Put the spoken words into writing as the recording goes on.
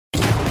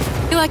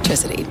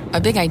Electricity,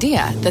 a big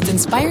idea that's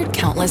inspired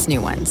countless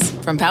new ones.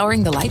 From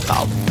powering the light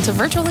bulb to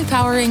virtually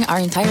powering our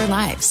entire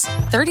lives.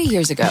 30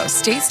 years ago,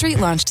 State Street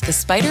launched the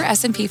Spider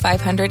S&P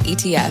 500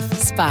 ETF,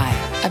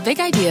 SPY. A big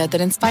idea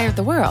that inspired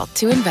the world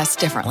to invest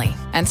differently.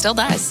 And still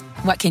does.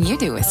 What can you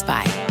do with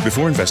SPY?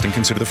 Before investing,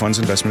 consider the fund's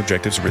investment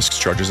objectives, risks,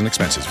 charges, and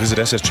expenses. Visit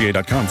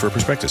ssga.com for a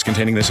prospectus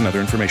containing this and other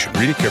information.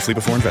 Read it carefully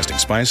before investing.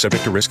 SPY is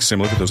subject to risks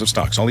similar to those of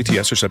stocks. All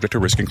ETFs are subject to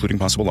risk, including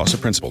possible loss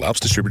of principal. Alps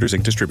Distributors,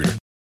 Inc. Distributor.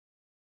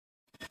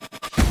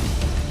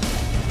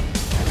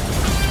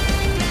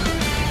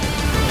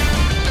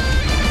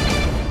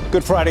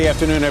 Good Friday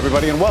afternoon,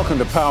 everybody, and welcome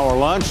to Power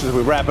Lunch as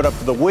we wrap it up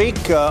for the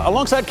week.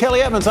 Alongside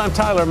Kelly Evans, I'm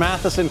Tyler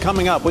Matheson.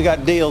 Coming up, we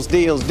got deals.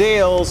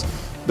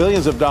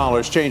 Billions of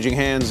dollars changing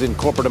hands in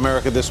corporate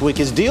America this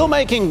week. Is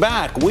deal-making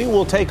back? We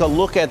will take a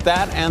look at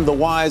that and the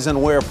whys and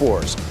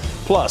wherefores.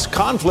 Plus,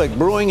 conflict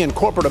brewing in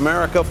corporate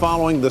America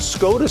following the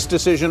SCOTUS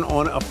decision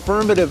on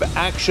affirmative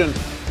action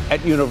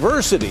at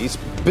universities.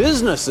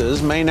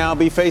 Businesses may now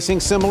be facing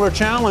similar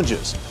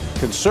challenges.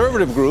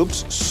 Conservative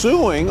groups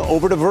suing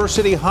over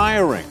diversity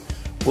hiring.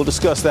 We'll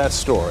discuss that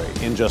story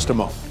in just a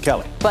moment.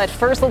 Kelly. But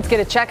first, let's get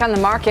a check on the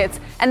markets.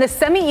 And the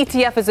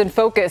semi-ETF is in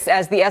focus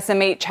as the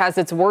SMH has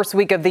its worst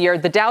week of the year.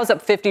 The Dow's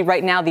up 50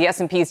 right now. The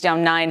S&P is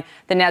down 9.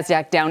 The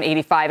Nasdaq down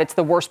 85. It's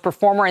the worst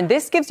performer. And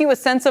this gives you a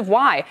sense of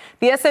why.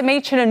 The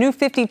SMH hit a new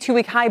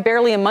 52-week high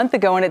barely a month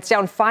ago, and it's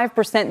down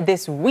 5%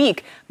 this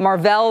week.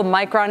 Marvell,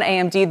 Micron,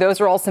 AMD,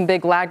 those are all some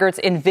big laggards.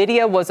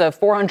 NVIDIA was a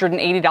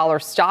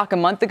 $480 stock a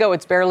month ago.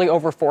 It's barely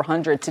over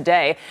 $400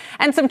 today.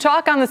 And some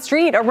talk on the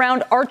street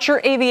around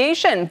Archer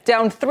Aviation.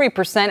 Down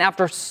 3%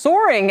 after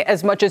soaring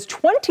as much as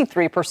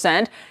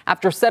 23%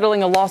 after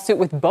settling a lawsuit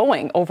with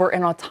Boeing over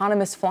an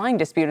autonomous flying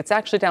dispute. It's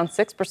actually down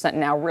 6%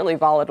 now, really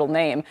volatile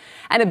name.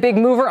 And a big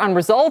mover on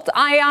results,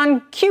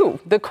 IonQ,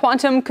 the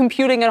quantum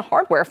computing and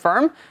hardware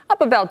firm, up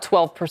about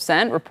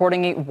 12%,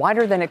 reporting a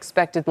wider than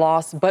expected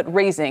loss, but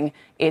raising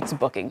its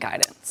booking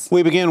guidance.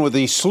 We begin with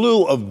the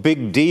slew of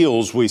big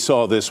deals we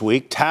saw this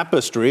week.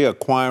 Tapestry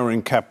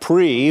acquiring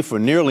Capri for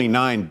nearly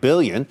 $9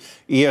 billion.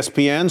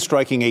 ESPN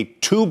striking a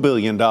 $2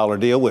 billion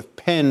deal with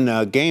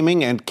Penn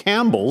Gaming, and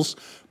Campbell's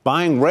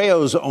buying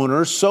Rayo's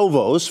owner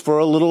Sovos for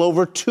a little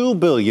over $2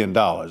 billion.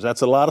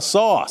 That's a lot of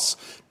sauce.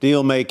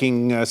 Deal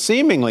making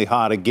seemingly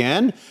hot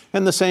again,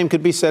 and the same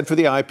could be said for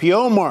the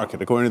IPO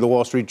market. According to the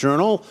Wall Street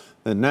Journal,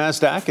 the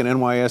NASDAQ and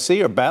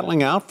NYSE are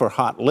battling out for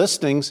hot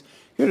listings.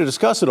 Here to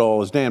discuss it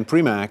all is Dan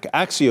Premack,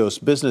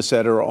 Axios business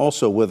editor,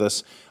 also with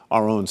us,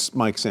 our own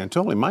Mike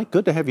Santoli. Mike,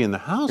 good to have you in the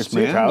house,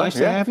 man. Nice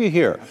to have you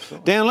here.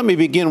 Absolutely. Dan, let me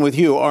begin with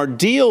you. Are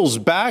deals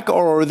back,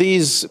 or are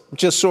these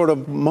just sort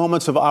of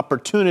moments of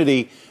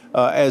opportunity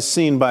as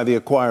seen by the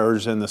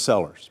acquirers and the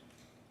sellers?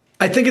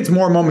 I think it's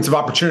more moments of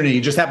opportunity.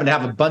 You just happen to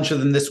have a bunch of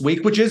them this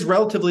week, which is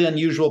relatively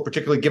unusual,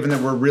 particularly given that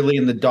we're really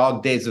in the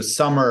dog days of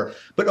summer.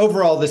 But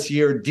overall this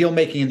year, deal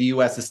making in the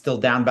U.S. is still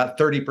down about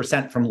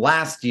 30% from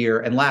last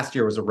year. And last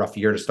year was a rough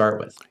year to start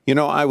with. You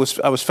know, I was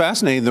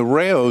fascinated. The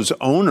Rayo's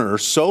owner,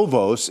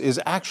 Sovos, is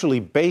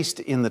actually based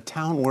in the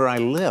town where I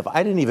live.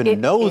 I didn't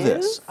even know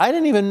this. I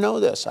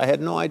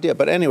had no idea.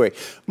 But anyway,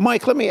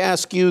 Mike, let me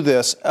ask you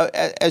this.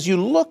 As you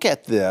look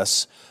at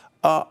this,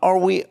 are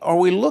we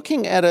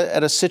looking at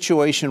a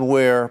situation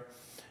where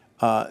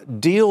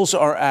deals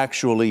are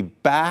actually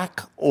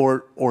back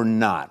or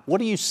not? What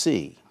do you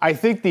see? I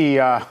think the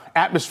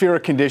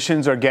atmospheric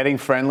conditions are getting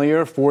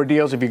friendlier for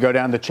deals if you go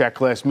down the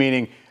checklist,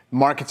 meaning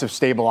markets have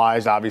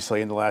stabilized,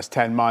 obviously, in the last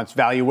 10 months.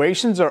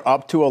 Valuations are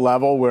up to a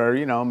level where,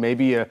 you know,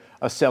 maybe a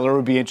seller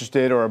would be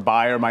interested or a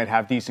buyer might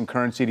have decent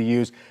currency to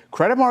use.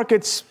 Credit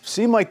markets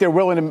seem like they're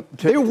willing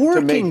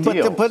to make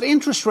deals. But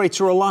interest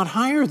rates are a lot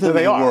higher than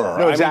they were.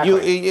 No, exactly.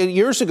 I mean,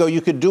 years ago, you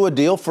could do a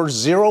deal for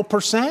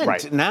 0%.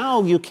 Right.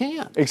 Now you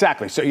can't.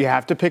 Exactly. So you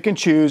have to pick and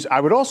choose.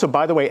 I would also,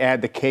 by the way,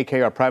 add the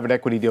KKR private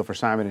equity deal for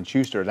Simon &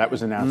 Schuster. That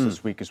was announced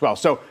this week as well.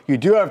 So you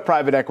do have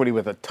private equity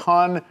with a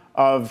ton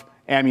of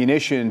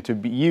ammunition to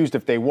be used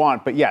if they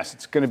want. But yes,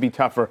 it's going to be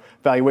tougher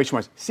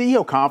valuation-wise.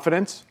 CEO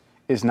confidence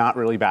is not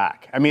really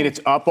back. I mean, it's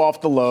up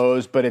off the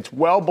lows, but it's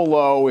well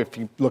below, if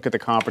you look at the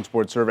Conference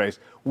Board surveys,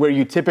 where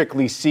you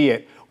typically see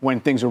it when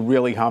things are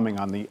really humming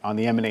on the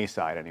M&A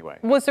side anyway.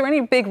 Was there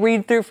any big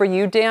read-through for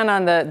you, Dan,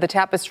 on the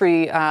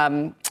Tapestry,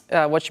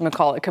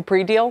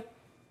 Capri deal?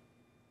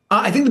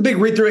 I think the big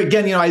read-through,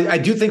 again, you know, I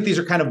do think these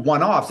are kind of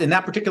one-offs. In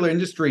that particular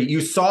industry, you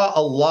saw a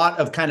lot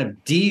of kind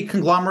of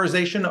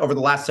de-conglomerization over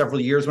the last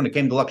several years when it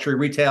came to luxury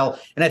retail.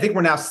 And I think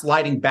we're now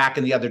sliding back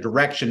in the other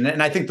direction.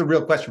 And I think the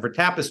real question for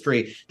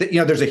Tapestry, that, you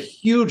know, there's a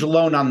huge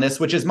loan on this,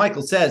 which, as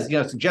Michael says, you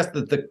know, suggests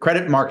that the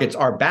credit markets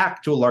are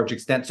back to a large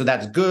extent. So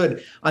that's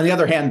good. On the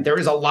other hand, there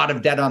is a lot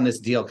of debt on this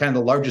deal, kind of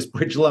the largest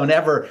bridge loan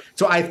ever.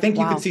 So I think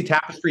you could see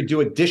Tapestry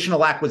do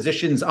additional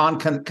acquisitions on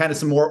kind of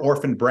some more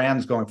orphan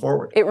brands going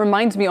forward. It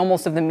reminds me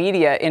almost of the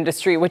media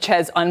industry, which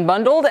has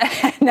unbundled.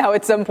 And now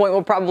at some point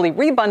we'll probably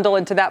rebundle.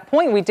 And to that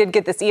point, we did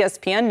get this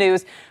ESPN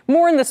news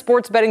more in the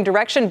sports betting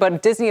direction,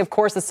 but Disney, of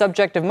course, is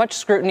subject of much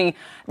scrutiny.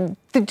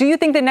 Do you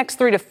think the next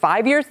 3 to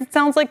 5 years, it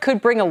sounds like,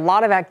 could bring a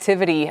lot of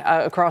activity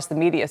across the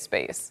media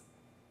space?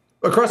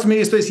 Across the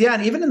media space, yeah,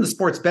 and even in the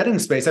sports betting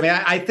space. I mean,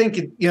 I think,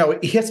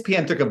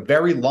 ESPN took a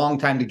very long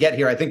time to get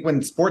here. I think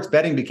when sports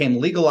betting became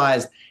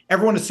legalized,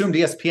 everyone assumed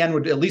ESPN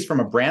would, at least from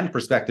a brand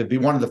perspective, be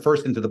one of the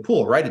first into the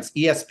pool, right? It's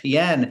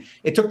ESPN.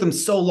 It took them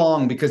so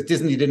long because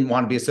Disney didn't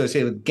want to be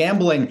associated with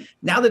gambling.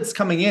 Now that it's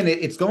coming in,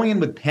 it's going in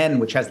with Penn,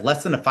 which has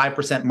less than a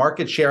 5%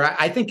 market share.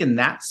 I think in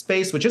that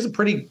space, which is a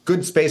pretty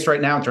good space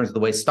right now in terms of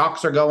the way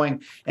stocks are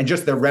going and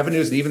just their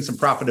revenues and even some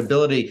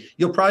profitability,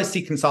 you'll probably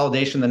see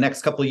consolidation the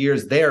next couple of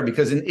years there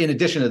because in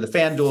addition to the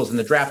FanDuels and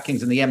the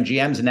DraftKings and the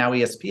MGMs and now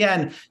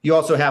ESPN, you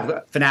also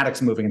have Fanatics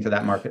moving into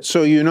that market.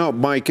 So,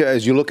 Mike,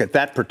 as you look at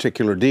that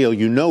particular deal,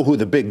 you know who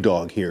the big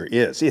dog here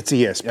is. It's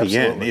ESPN.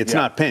 Absolutely, it's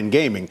not Penn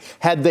Gaming.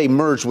 Had they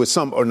merged with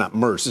not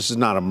merged, this is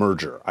not a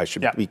merger, I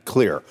should be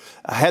clear.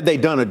 Had they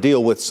done a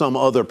deal with some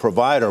other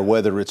provider,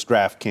 whether it's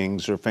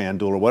DraftKings or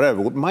FanDuel or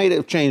whatever, it might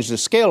have changed the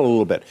scale a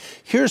little bit.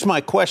 Here's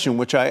my question,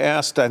 which I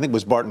asked, I think it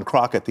was Barton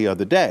Crockett the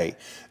other day.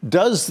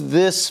 Does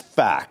this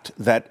fact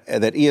that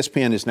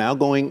ESPN is now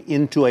going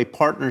into a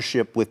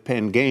partnership with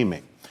Penn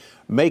Gaming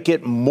make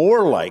it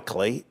more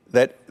likely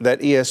that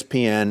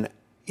ESPN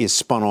is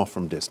spun off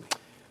from Disney?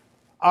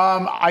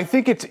 I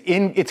think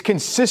it's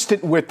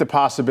consistent with the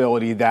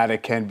possibility that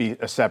it can be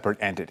a separate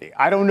entity.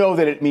 I don't know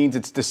that it means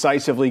it's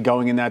decisively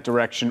going in that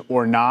direction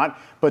or not,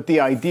 but the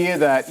idea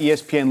that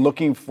ESPN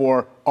looking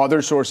for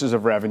other sources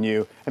of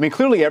revenue. I mean,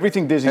 clearly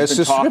everything Disney's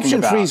been talking about. As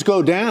subscription fees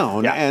go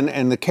down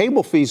and the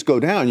cable fees go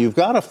down, you've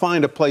got to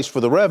find a place for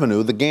the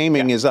revenue. The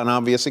gaming is an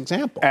obvious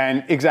example.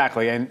 And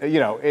exactly. And,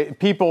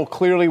 people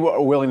clearly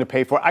are willing to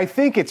pay for it. I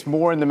think it's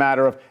more in the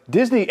matter of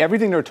Disney,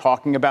 everything they're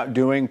talking about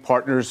doing,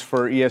 partners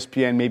for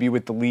ESPN, maybe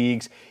with the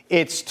leagues,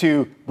 it's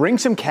to bring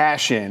some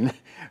cash in,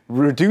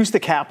 reduce the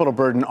capital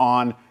burden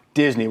on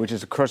Disney, which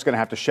is, of course, going to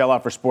have to shell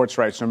out for sports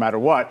rights no matter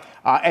what,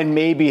 and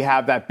maybe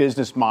have that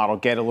business model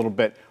get a little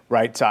bit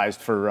right-sized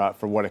for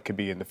what it could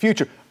be in the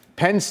future.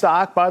 Penn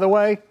stock, by the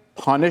way,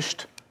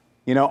 punished,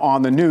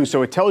 on the news.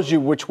 So it tells you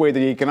which way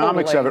the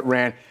economics of it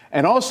ran.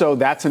 And also,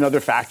 that's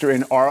another factor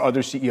in are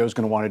other CEOs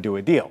going to want to do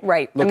a deal?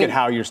 Right. Look at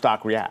how your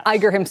stock reacts.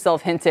 Iger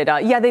himself hinted,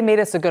 they made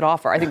us a good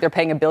offer. I think they're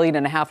paying $1.5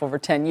 billion over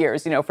 10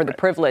 years, for the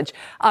privilege.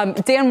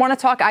 Dan, want to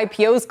talk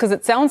IPOs? Because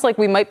it sounds like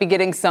we might be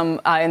getting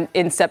some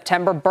in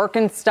September.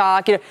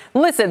 Birkenstock.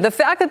 Listen, the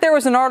fact that there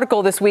was an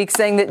article this week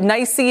saying that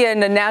NYSE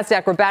and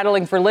NASDAQ were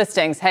battling for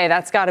listings, hey,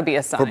 that's got to be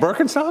a sign. For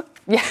Birkenstock?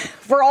 Yeah,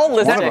 for all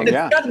listings.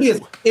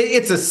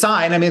 It's a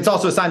sign. I mean, it's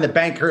also a sign that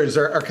bankers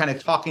are kind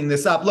of talking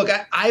this up. Look,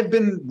 I've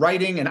been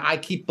writing and I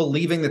keep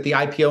believing that the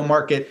IPO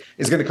market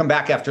is going to come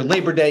back after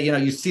Labor Day.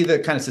 You see the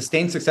kind of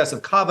sustained success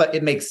of Kava.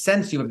 It makes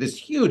sense. You have this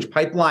huge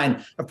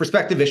pipeline of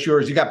prospective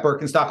issuers. You got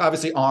Birkenstock,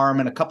 obviously ARM,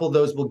 and a couple of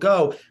those will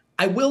go.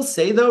 I will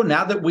say, though,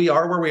 now that we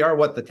are where we are,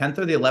 the 10th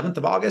or the 11th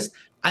of August,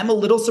 I'm a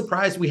little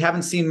surprised we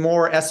haven't seen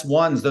more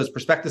S1s, those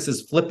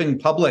prospectuses flipping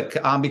public,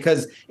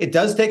 because it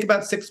does take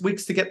about 6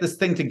 weeks to get this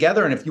thing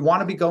together. And if you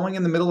want to be going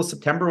in the middle of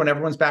September when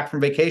everyone's back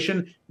from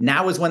vacation,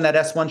 now is when that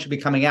S1 should be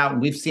coming out.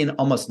 And we've seen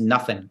almost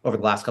nothing over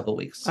the last couple of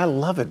weeks. I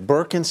love it.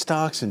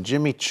 Birkenstocks and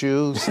Jimmy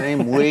Choo,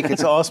 same week.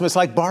 It's awesome. It's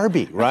like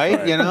Barbie, right?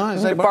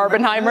 It's like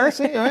Barbenheimer.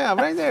 Yeah,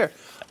 right there.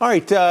 All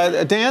right,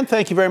 Dan,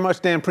 thank you very much,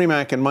 Dan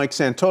Premack and Mike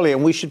Santoli.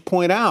 And we should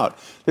point out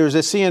there's a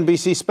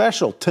CNBC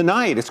special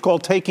tonight. It's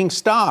called Taking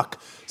Stock.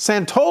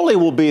 Santoli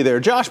will be there.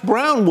 Josh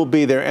Brown will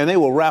be there. And they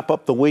will wrap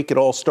up the week. It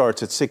all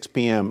starts at 6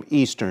 p.m.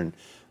 Eastern.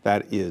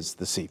 That is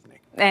this evening.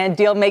 And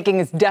deal making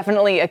is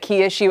definitely a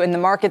key issue in the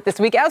market this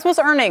week, as was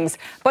earnings.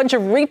 A bunch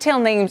of retail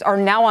names are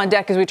now on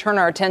deck as we turn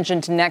our attention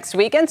to next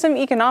week and some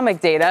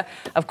economic data.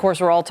 Of course,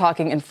 we're all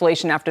talking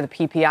inflation after the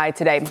PPI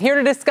today. Here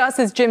to discuss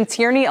is Jim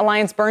Tierney,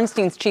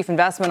 AllianceBernstein's Chief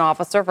Investment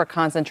Officer for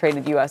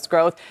Concentrated U.S.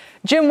 Growth.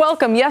 Jim,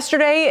 welcome.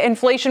 Yesterday,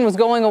 inflation was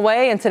going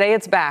away, and today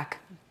it's back.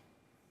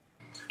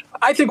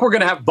 I think we're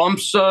going to have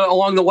bumps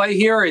along the way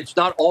here. It's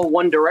not all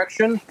one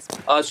direction.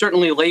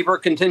 Certainly, labor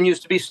continues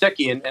to be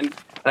sticky, and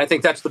I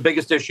think that's the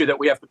biggest issue that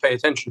we have to pay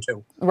attention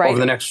to over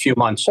the next few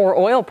months. Or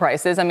oil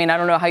prices. I mean, I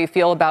don't know how you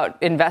feel about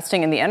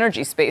investing in the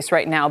energy space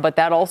right now, but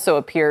that also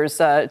appears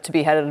to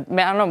be headed, I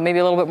don't know, maybe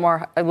a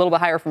little bit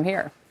higher from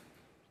here.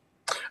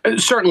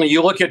 Certainly,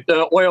 you look at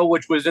oil,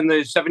 which was in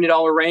the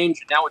 $70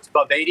 range, now it's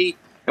above 80,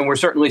 and we're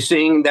certainly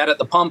seeing that at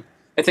the pump.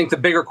 I think the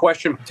bigger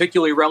question,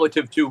 particularly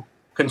relative to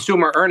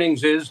consumer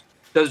earnings, is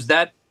does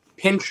that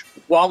pinch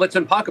wallets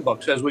and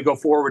pocketbooks as we go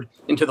forward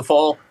into the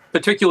fall,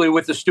 particularly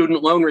with the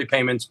student loan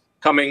repayments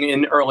coming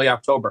in early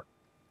October?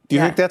 Do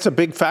you think that's a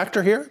big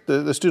factor here,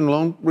 the student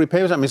loan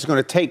repayments? I mean, it's going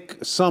to take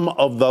some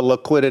of the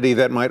liquidity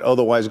that might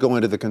otherwise go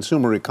into the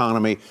consumer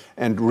economy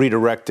and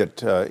redirect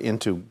it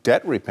into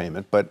debt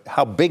repayment. But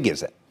how big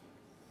is it?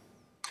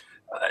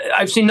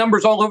 I've seen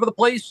numbers all over the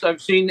place.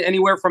 I've seen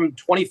anywhere from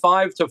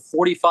 25 to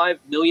 45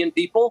 million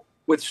people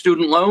with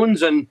student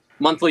loans and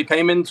monthly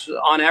payments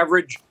on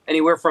average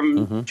anywhere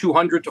from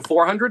 200 to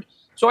 400.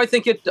 So I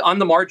think on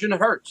the margin, it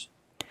hurts.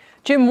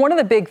 Jim, one of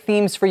the big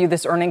themes for you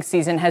this earnings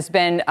season has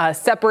been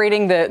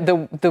separating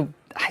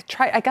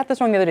I got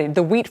this wrong the other day,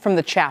 the wheat from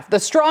the chaff, the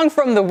strong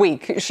from the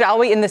weak, shall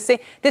we?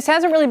 This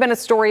hasn't really been a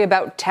story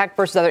about tech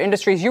versus other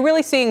industries. You're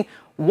really seeing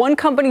one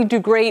company do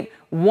great,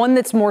 one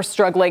that's more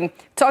struggling.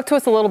 Talk to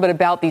us a little bit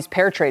about these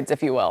pair trades,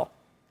 if you will.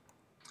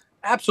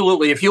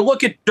 Absolutely. If you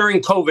look at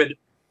during COVID,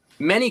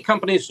 many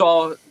companies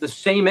saw the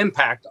same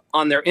impact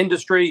on their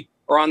industry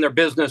or on their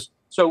business.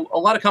 So a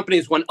lot of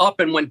companies went up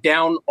and went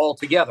down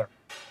altogether.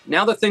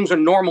 Now that things are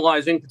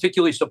normalizing,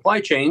 particularly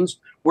supply chains,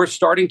 we're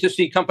starting to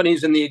see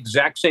companies in the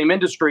exact same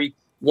industry,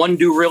 one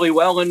do really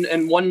well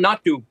and one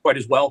not do quite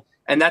as well.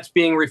 And that's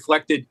being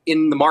reflected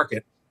in the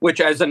market,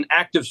 which as an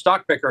active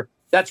stock picker,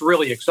 that's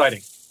really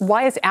exciting.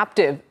 Why is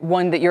Aptiv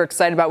one that you're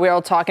excited about? We're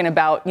all talking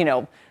about,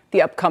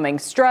 the upcoming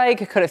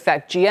strike. It could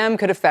affect GM,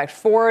 could affect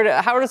Ford.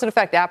 How does it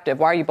affect Aptiv?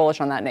 Why are you bullish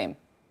on that name?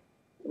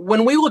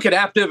 When we look at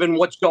Aptiv and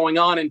what's going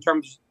on in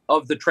terms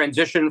of the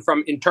transition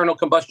from internal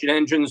combustion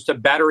engines to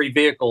battery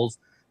vehicles,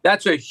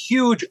 that's a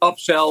huge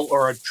upsell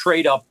or a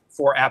trade up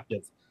for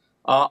Aptiv.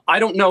 I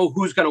don't know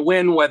who's going to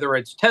win, whether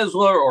it's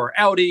Tesla or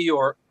Audi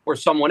or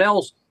someone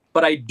else,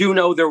 but I do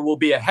know there will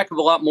be a heck of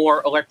a lot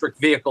more electric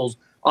vehicles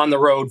on the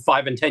road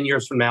 5 and 10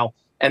 years from now,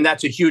 and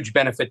that's a huge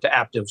benefit to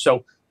Aptiv.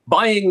 So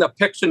buying the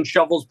picks and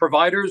shovels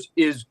providers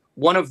is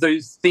one of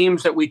the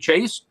themes that we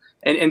chase,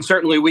 and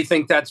certainly we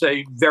think that's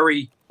a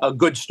very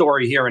good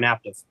story here in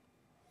Aptiv.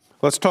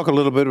 Let's talk a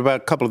little bit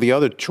about a couple of the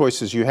other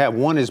choices you have.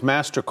 One is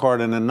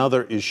MasterCard and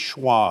another is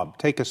Schwab.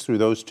 Take us through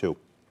those two.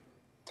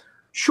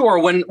 Sure.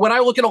 When I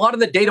look at a lot of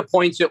the data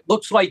points, it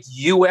looks like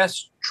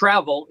U.S.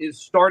 travel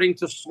is starting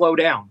to slow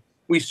down.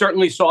 We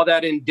certainly saw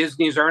that in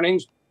Disney's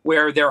earnings,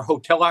 where their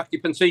hotel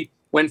occupancy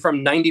went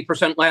from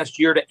 90% last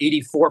year to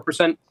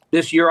 84%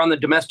 this year on the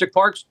domestic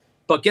parks.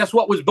 But guess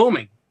what was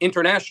booming?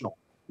 International.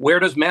 Where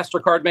does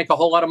MasterCard make a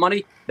whole lot of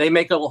money? They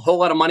make a whole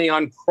lot of money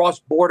on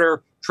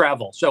cross-border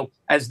travel. So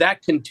as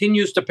that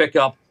continues to pick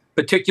up,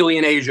 particularly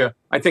in Asia,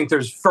 I think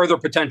there's further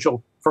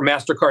potential for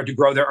MasterCard to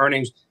grow their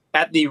earnings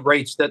at the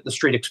rates that the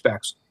street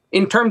expects.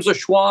 In terms of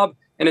Schwab,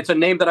 and it's a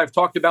name that I've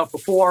talked about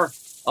before,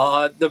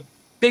 the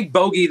big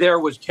bogey there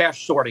was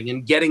cash sorting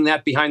and getting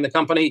that behind the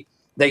company.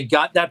 They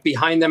got that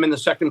behind them in the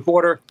second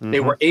quarter. Mm-hmm. They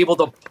were able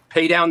to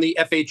pay down the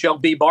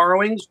FHLB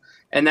borrowings,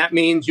 and that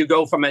means you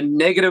go from a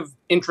negative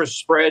interest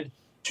spread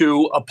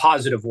to a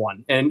positive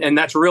one. And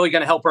that's really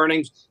going to help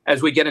earnings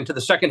as we get into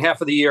the second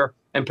half of the year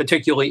and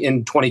particularly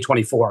in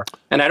 2024.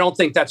 And I don't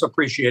think that's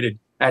appreciated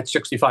at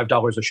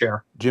 $65 a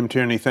share. Jim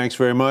Tierney, thanks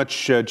very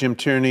much. Jim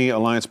Tierney,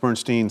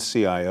 AllianceBernstein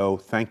CIO,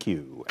 thank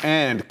you.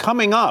 And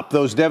coming up,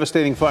 those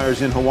devastating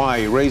fires in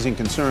Hawaii raising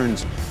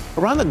concerns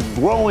around the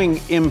growing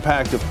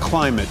impact of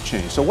climate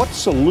change. So what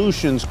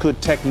solutions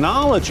could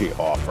technology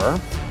offer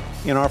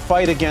in our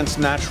fight against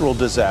natural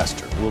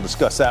disaster? We'll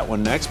discuss that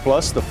one next,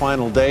 plus the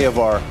final day of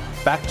our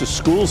Back to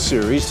School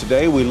series.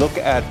 Today we look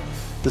at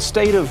the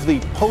state of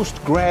the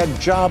post-grad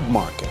job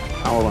market.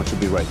 Our Lunch will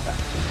be right back.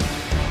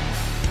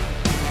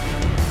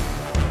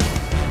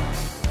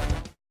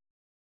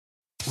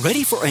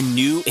 Ready for a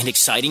new and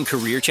exciting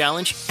career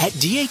challenge? At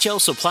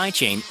DHL Supply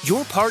Chain,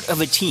 you're part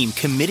of a team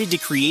committed to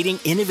creating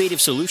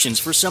innovative solutions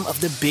for some of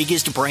the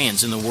biggest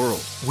brands in the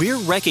world. We're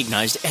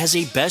recognized as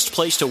a best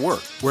place to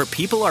work, where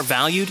people are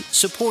valued,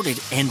 supported,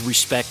 and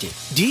respected.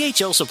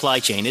 DHL Supply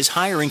Chain is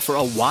hiring for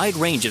a wide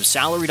range of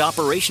salaried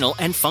operational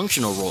and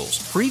functional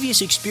roles.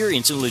 Previous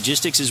experience in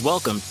logistics is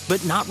welcome,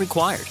 but not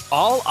required.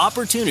 All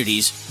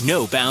opportunities,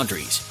 no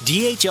boundaries.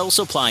 DHL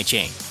Supply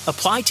Chain.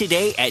 Apply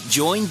today at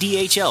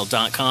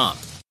joindhl.com.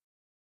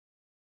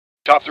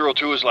 Top Thrill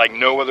 2 is like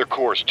no other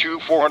course. 2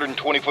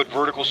 420-foot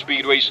vertical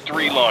speedways,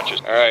 3 launches.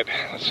 All right,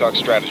 let's talk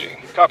strategy.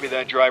 Copy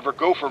that, driver.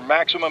 Go for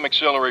maximum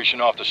acceleration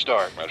off the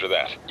start. Roger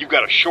that. You've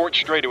got a short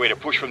straightaway to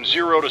push from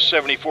 0 to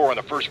 74 on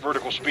the first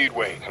vertical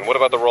speedway. And what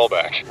about the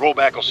rollback?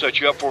 Rollback will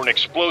set you up for an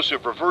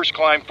explosive reverse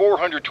climb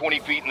 420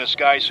 feet in the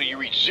sky so you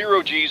reach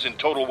 0 Gs in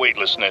total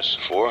weightlessness.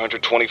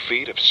 420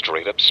 feet of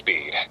straight-up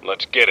speed.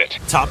 Let's get it.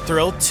 Top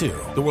Thrill 2,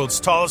 the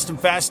world's tallest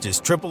and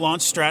fastest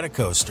triple-launch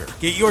stratocoaster.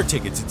 Get your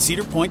tickets at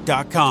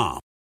cedarpoint.com.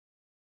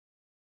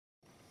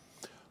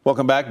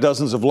 Welcome back.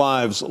 Dozens of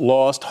lives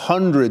lost,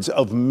 hundreds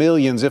of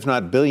millions, if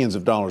not billions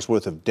of dollars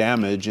worth of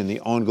damage in the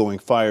ongoing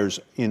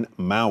fires in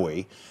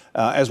Maui.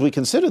 As we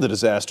consider the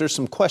disaster,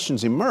 some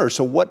questions emerge.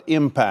 So what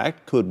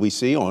impact could we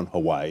see on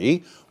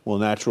Hawaii? Will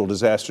natural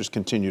disasters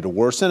continue to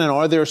worsen? And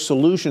are there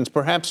solutions,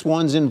 perhaps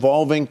ones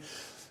involving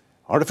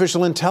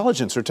artificial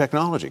intelligence or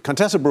technology?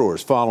 Contessa Brewer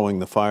is following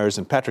the fires,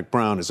 and Patrick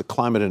Brown is a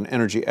climate and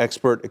energy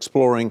expert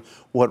exploring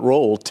what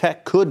role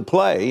tech could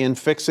play in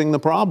fixing the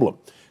problem.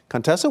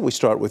 Contessa, we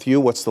start with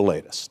you. What's the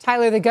latest?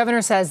 Tyler, the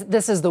governor says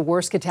this is the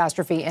worst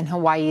catastrophe in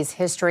Hawaii's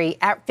history.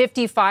 At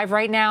 55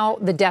 right now,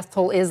 the death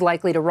toll is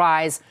likely to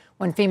rise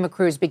when FEMA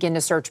crews begin to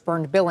search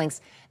burned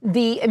buildings.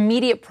 The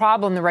immediate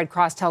problem, the Red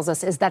Cross tells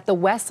us, is that the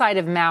west side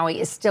of Maui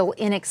is still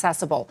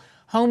inaccessible.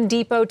 Home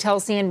Depot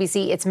tells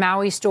CNBC its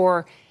Maui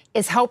store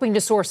is helping to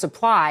source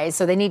supplies,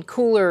 so they need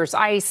coolers,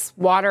 ice,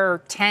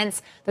 water,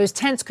 tents. Those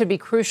tents could be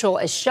crucial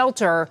as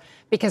shelter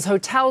because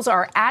hotels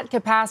are at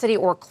capacity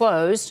or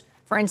closed.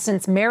 For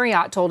instance,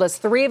 Marriott told us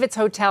 3 of its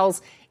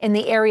hotels in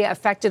the area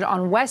affected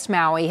on West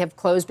Maui have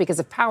closed because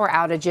of power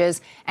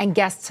outages, and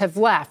guests have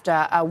left.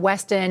 A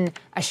Westin,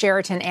 a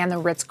Sheraton, and the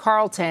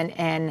Ritz-Carlton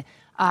in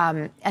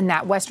and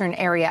that western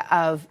area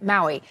of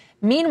Maui.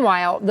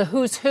 Meanwhile, the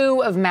who's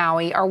who of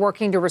Maui are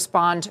working to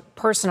respond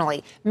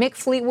personally. Mick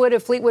Fleetwood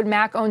of Fleetwood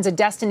Mac owns a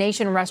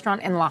destination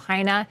restaurant in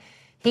Lahaina.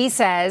 He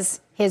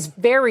says his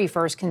very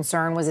first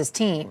concern was his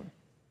team.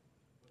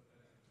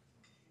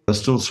 They're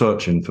still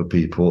searching for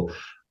people.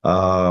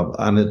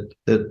 And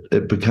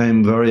it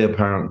became very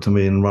apparent to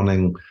me in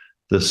running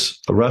this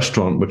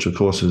restaurant, which of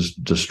course is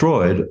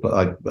destroyed,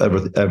 like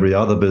every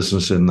other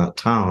business in that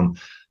town.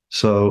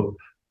 So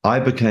we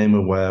became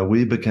aware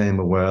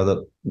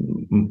that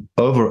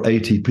over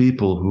 80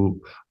 people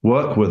who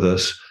work with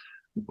us,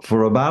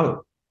 for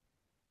about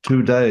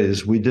 2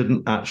 days, we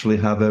didn't actually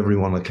have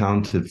everyone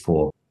accounted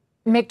for.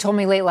 Mick told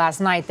me late last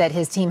night that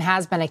his team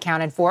has been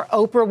accounted for.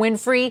 Oprah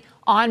Winfrey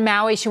on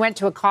Maui. She went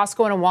to a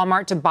Costco and a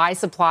Walmart to buy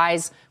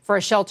supplies for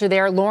a shelter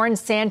there. Lauren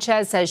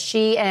Sanchez says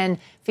she and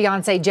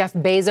fiance Jeff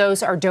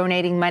Bezos are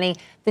donating money.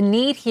 The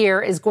need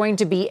here is going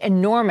to be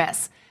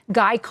enormous.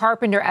 Guy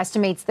Carpenter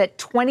estimates that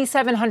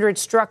 2,700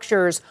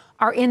 structures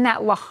are in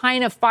that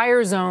Lahaina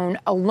fire zone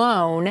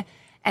alone.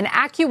 And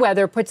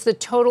AccuWeather puts the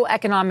total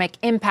economic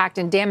impact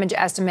and damage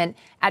estimate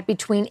at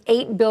between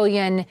 $8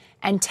 billion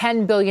and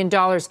 $10 billion.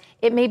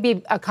 It may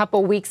be a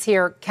couple weeks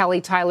here, Kelly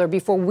Tyler,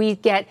 before we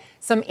get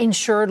some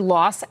insured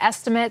loss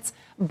estimates.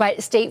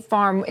 But State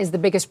Farm is the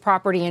biggest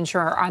property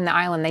insurer on the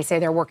island. They say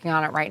they're working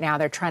on it right now.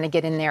 They're trying to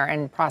get in there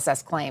and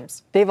process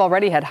claims. They've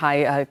already had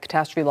high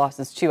catastrophe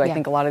losses, too. I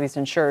think a lot of these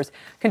insurers.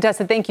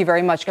 Contessa, thank you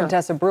very much. Sure.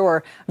 Contessa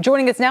Brewer.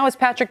 Joining us now is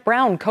Patrick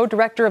Brown,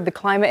 co-director of the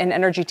Climate and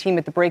Energy team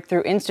at the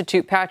Breakthrough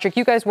Institute. Patrick,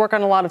 you guys work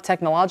on a lot of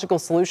technological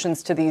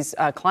solutions to these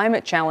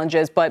climate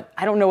challenges, but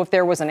I don't know if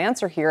there was an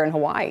answer here in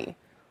Hawaii.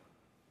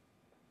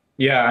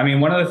 Yeah, I mean,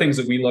 one of the things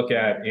that we look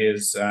at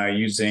is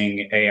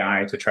using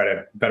AI to try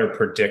to better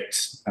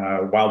predict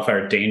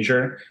wildfire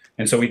danger.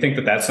 And so we think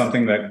that that's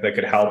something that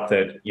could help,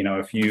 that, you know,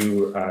 if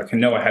you can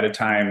know ahead of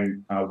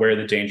time where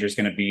the danger is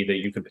going to be, that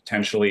you could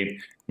potentially,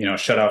 you know,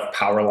 shut off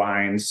power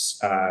lines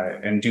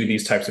and do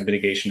these types of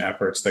mitigation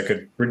efforts that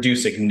could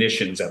reduce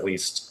ignitions, at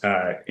least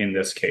in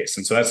this case.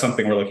 And so that's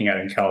something we're looking at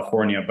in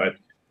California, but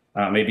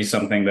maybe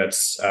something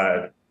that's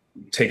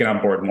taken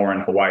on board more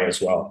in Hawaii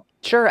as well.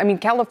 Sure. I mean,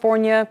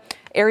 California,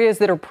 areas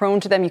that are prone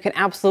to them, you can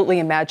absolutely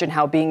imagine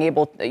how being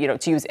able, to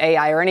use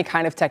AI or any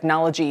kind of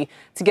technology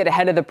to get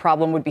ahead of the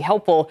problem would be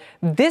helpful.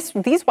 These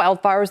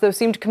wildfires, though,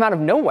 seem to come out of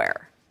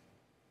nowhere.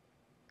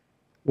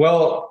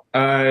 Well,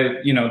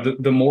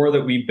 the more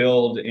that we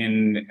build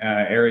in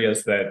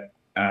areas that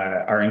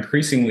are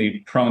increasingly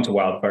prone to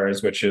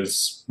wildfires, which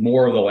is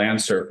more of the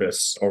land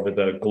surface over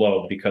the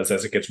globe, because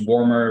as it gets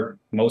warmer,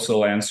 most of the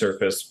land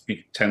surface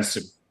tends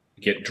to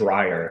get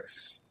drier.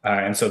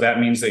 And so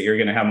that means that you're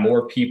going to have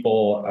more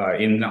people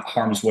in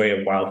harm's way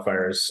of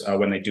wildfires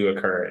when they do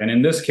occur. And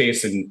in this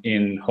case,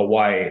 in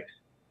Hawaii,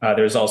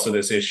 there's also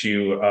this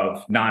issue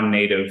of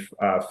non-native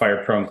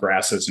fire-prone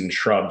grasses and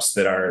shrubs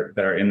that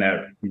are in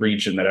that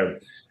region that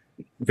have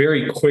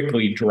very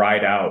quickly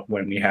dried out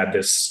when we had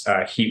this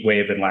heat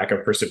wave and lack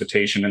of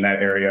precipitation in that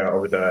area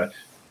over the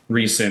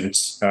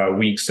recent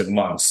weeks and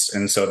months.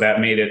 And so that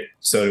made it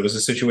so it was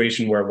a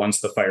situation where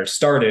once the fire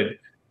started,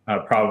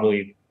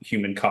 probably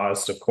human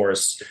caused, of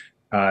course,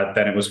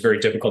 then it was very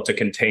difficult to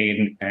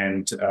contain.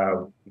 And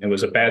it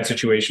was a bad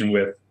situation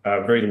with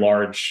very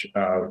large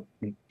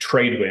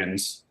trade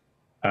winds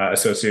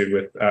associated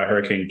with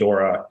Hurricane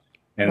Dora.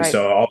 And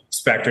so all these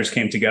factors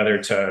came together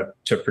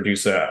to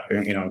produce a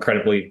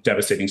incredibly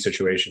devastating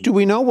situation. Do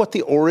we know what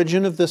the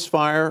origin of this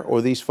fire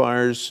or these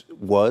fires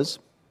was?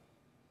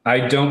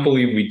 I don't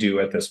believe we do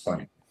at this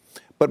point.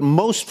 But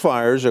most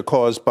fires are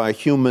caused by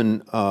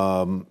human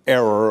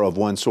error of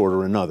one sort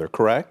or another,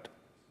 correct?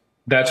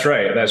 That's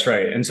right. That's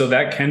right. And so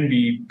that can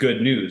be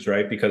good news,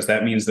 right? Because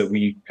that means that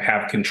we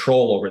have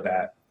control over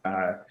that.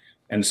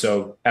 And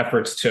so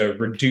efforts to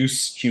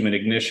reduce human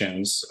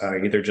ignitions,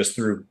 either just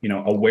through,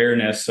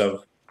 awareness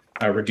of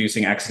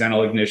reducing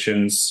accidental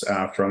ignitions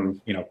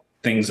from,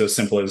 things as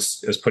simple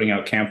as putting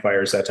out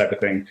campfires, that type of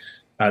thing,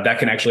 that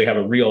can actually have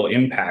a real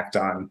impact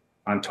on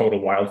total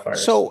wildfires.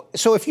 So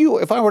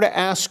if I were to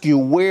ask you,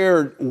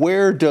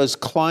 where does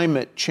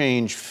climate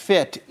change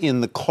fit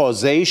in the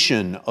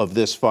causation of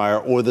this fire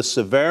or the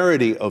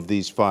severity of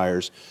these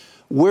fires?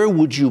 Where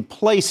would you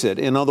place it?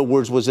 In other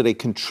words, was it a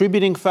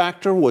contributing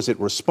factor? Was it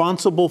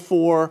responsible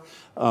for?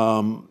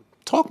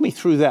 Talk me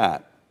through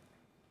that.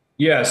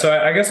 Yeah, so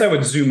I guess I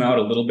would zoom out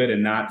a little bit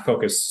and not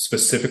focus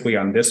specifically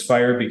on this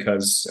fire,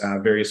 because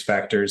various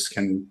factors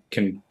can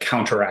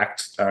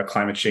counteract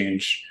climate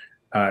change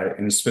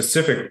in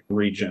specific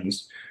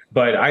regions.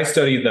 But I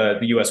study the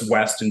U.S.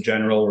 West in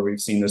general, where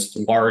we've seen this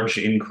large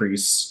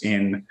increase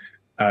in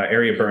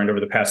area burned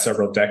over the past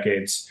several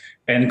decades.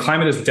 And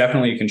climate is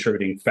definitely a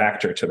contributing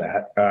factor to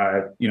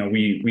that.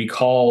 We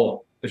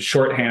call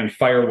shorthand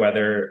fire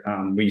weather,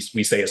 we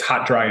say is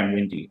hot, dry, and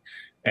windy.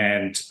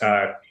 And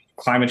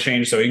climate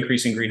change, so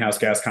increasing greenhouse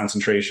gas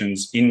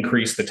concentrations,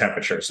 increase the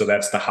temperature. So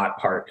that's the hot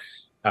part.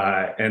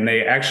 And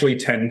they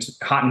actually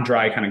hot and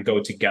dry kind of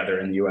go together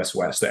in the U.S.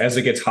 West. As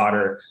it gets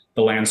hotter,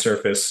 the land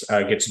surface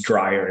gets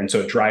drier. And so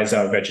it dries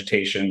out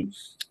vegetation.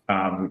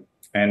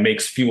 and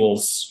makes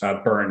fuels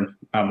burn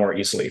more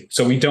easily.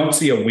 So we don't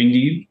see a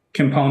windy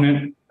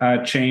component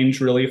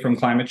change really from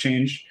climate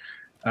change.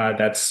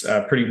 That's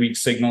a pretty weak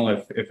signal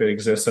if it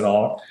exists at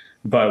all.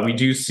 But we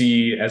do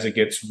see as it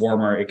gets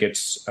warmer, it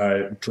gets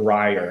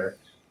drier.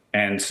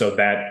 And so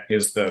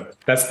that's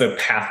the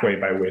pathway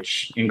by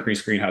which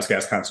increased greenhouse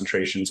gas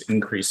concentrations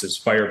increases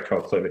fire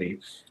proclivity.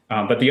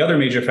 But the other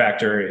major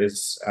factor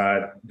is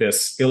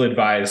this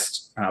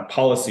ill-advised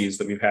policies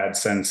that we've had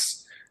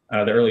since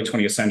the early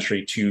 20th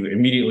century to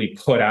immediately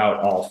put out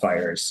all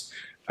fires.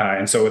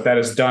 And so what that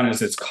has done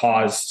is it's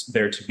caused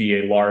there to be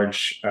a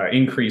large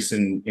increase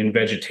in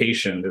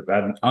vegetation,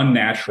 an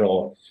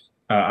unnatural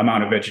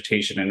amount of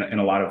vegetation in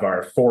a lot of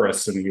our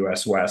forests in the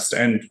U.S. West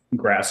and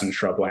grass and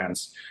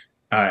shrublands.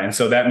 And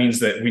so that means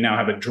that we now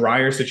have a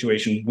drier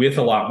situation with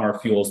a lot more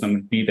fuels than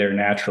would be there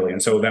naturally.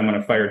 And so then when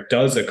a fire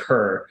does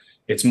occur,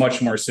 it's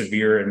much more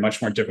severe and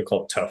much more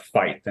difficult to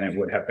fight than it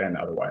would have been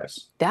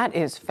otherwise. That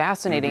is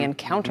fascinating and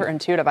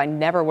counterintuitive. I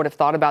never would have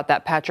thought about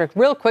that, Patrick.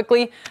 Real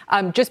quickly,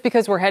 just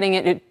because we're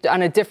heading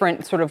on a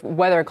different sort of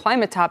weather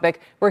climate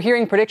topic, we're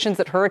hearing predictions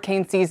that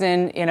hurricane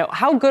season,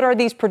 how good are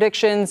these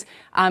predictions?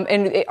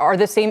 And are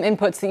the same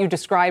inputs that you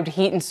described,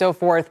 heat and so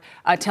forth,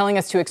 telling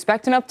us to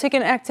expect an uptick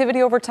in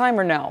activity over time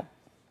or no?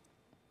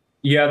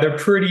 Yeah, they're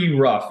pretty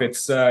rough.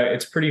 It's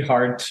pretty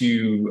hard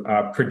to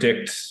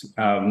predict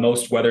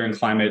most weather and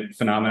climate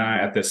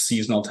phenomena at this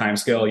seasonal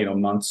timescale,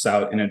 months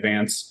out in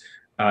advance.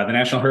 The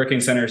National Hurricane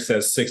Center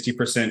says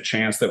 60%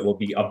 chance that will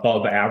be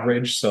above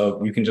average.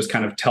 So you can just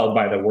kind of tell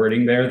by the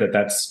wording there that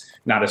that's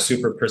not a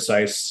super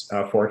precise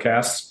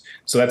forecast.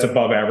 So that's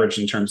above average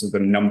in terms of the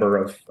number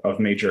of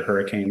major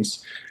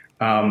hurricanes.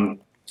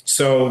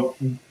 So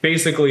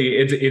basically,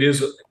 it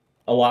is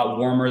a lot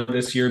warmer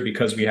this year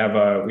because we have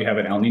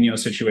an El Nino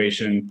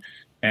situation,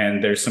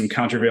 and there's some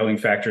countervailing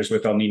factors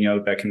with El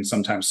Nino that can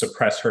sometimes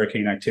suppress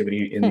hurricane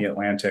activity in the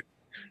Atlantic.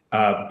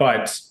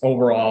 But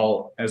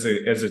overall, as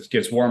it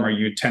gets warmer,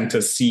 you tend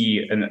to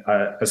see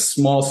a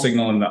small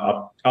signal in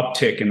the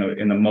uptick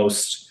in the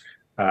most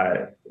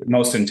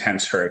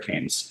intense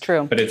hurricanes.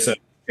 True, but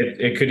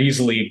it could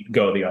easily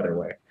go the other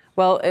way.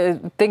 Well,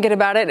 thinking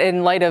about it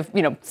in light of,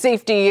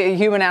 safety,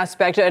 human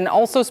aspect, and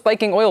also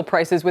spiking oil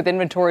prices with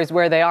inventories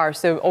where they are.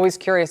 So always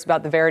curious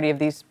about the verity of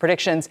these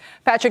predictions.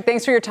 Patrick,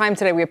 thanks for your time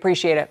today. We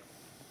appreciate it.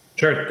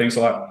 Sure. Thanks a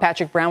lot.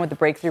 Patrick Brown with the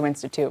Breakthrough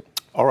Institute.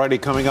 All righty,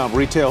 coming up,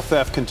 retail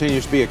theft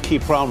continues to be a key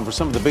problem for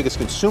some of the biggest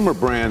consumer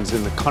brands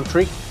in the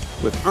country.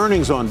 With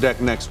earnings on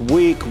deck next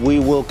week,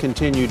 will we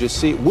continue to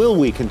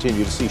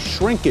see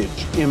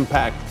shrinkage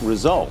impact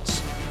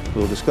results?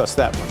 We'll discuss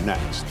that one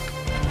next.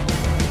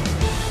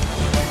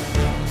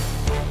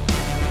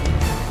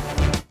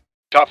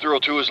 Top Thrill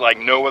 2 is like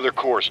no other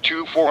course.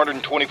 2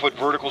 420-foot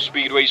vertical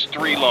speedways,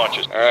 3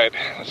 launches. All right,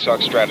 let's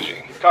talk strategy.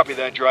 Copy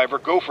that, driver.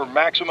 Go for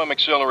maximum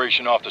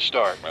acceleration off the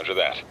start. Roger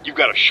that. You've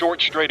got a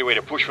short straightaway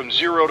to push from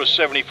 0 to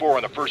 74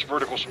 on the first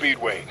vertical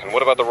speedway. And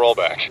what about the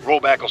rollback?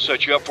 Rollback will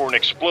set you up for an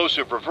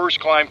explosive reverse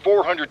climb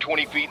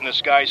 420 feet in the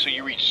sky so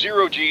you reach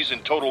 0 G's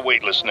in total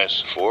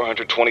weightlessness.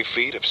 420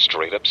 feet of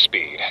straight-up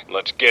speed.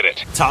 Let's get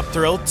it. Top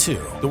Thrill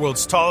 2, the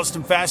world's tallest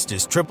and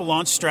fastest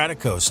triple-launch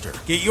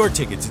stratocoaster. Get your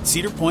tickets at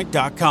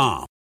cedarpoint.com.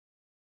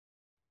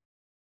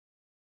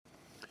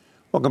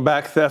 Welcome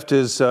back. Theft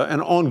is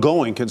an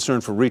ongoing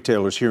concern for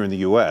retailers here in the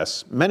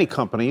U.S. Many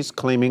companies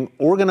claiming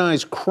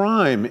organized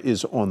crime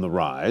is on the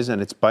rise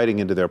and it's biting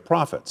into their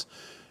profits.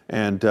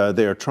 And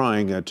they are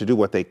trying to do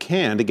what they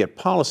can to get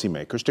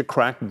policymakers to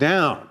crack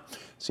down.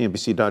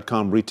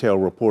 CNBC.com retail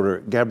reporter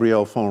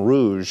Gabrielle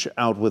Fonrouge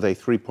out with a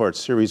 3-part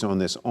series on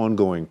this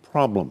ongoing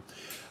problem.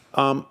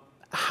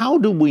 How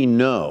do we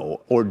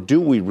know, or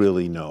do we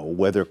really know,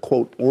 whether,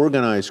 quote,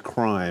 organized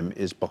crime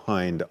is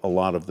behind a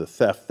lot of the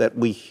theft that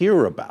we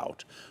hear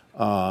about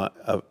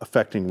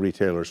affecting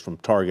retailers from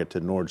Target to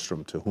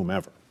Nordstrom to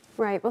whomever?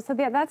 Right. Well, so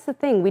that's the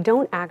thing. We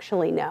don't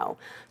actually know.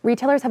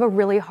 Retailers have a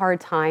really hard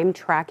time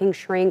tracking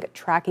shrink,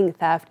 tracking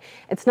theft.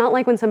 It's not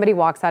like when somebody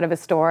walks out of a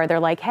store, they're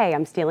like, hey,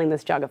 I'm stealing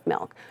this jug of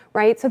milk,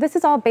 right? So this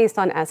is all based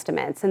on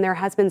estimates. And there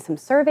has been some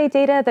survey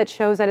data that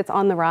shows that it's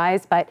on the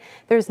rise, but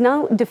there's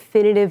no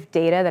definitive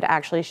data that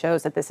actually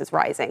shows that this is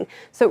rising.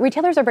 So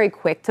retailers are very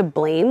quick to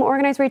blame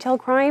organized retail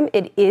crime.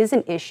 It is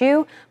an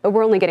issue, but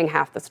we're only getting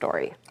half the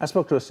story. I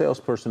spoke to a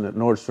salesperson at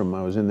Nordstrom.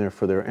 I was in there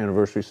for their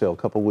anniversary sale a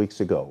couple weeks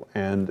ago.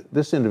 And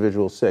this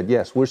individual said,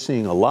 yes, we're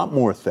seeing a lot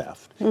more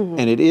theft, and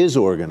it is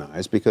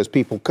organized because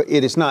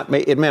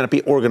it may not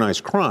be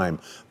organized crime,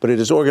 but it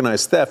is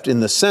organized theft in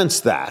the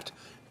sense that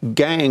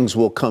gangs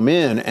will come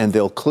in and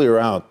they'll clear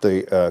out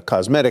the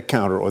cosmetic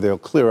counter or they'll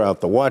clear out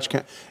the watch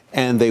counter,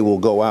 and they will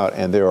go out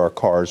and there are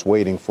cars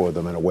waiting for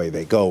them and away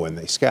they go and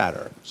they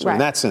scatter. So in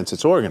that sense,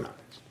 it's organized.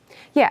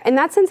 Yeah, in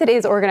that sense, it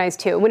is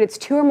organized too. When it's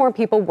 2 or more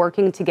people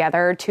working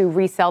together to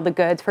resell the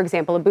goods, for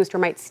example, a booster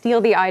might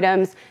steal the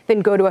items, then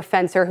go to a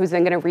fencer who's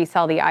then going to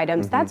resell the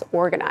items. That's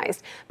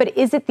organized. But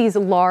is it these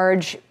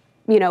large,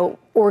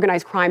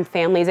 organized crime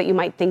families that you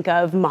might think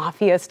of,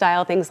 mafia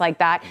style, things like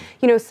that.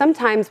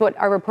 Sometimes what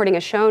our reporting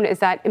has shown is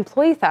that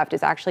employee theft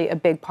is actually a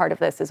big part of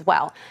this as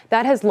well.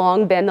 That has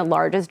long been the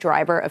largest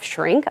driver of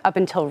shrink up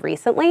until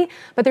recently,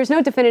 but there's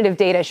no definitive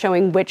data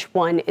showing which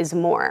one is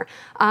more.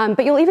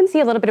 But you'll even see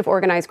a little bit of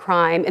organized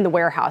crime in the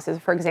warehouses,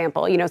 for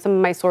example. Some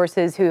of my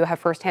sources who have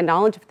firsthand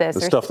knowledge of this.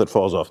 The stuff that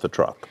falls off the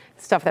truck.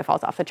 Stuff that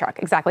falls off the truck,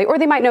 exactly. Or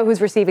they might know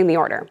who's receiving the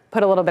order.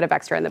 Put a little bit of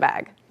extra in the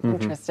bag.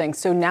 Interesting.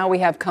 So now we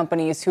have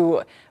companies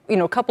who,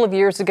 a couple of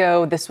years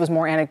ago, this was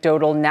more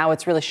anecdotal. Now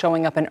it's really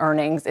showing up in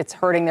earnings. It's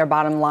hurting their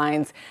bottom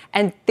lines.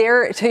 And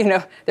they're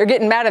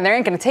getting mad and they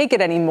ain't going to take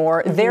it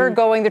anymore. They're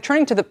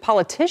turning to the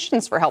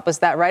politicians for help. Is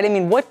that right? I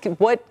mean,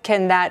 what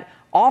can that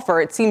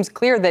offer? It seems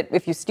clear that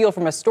if you steal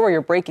from a store,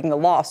 you're breaking the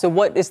law. So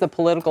what is the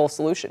political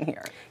solution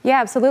here? Yeah,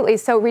 absolutely.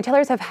 So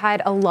retailers have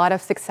had a lot of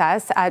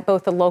success at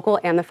both the local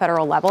and the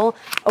federal level.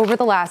 Over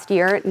the last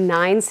year,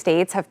 9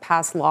 states have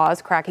passed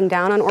laws cracking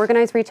down on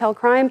organized retail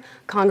crime.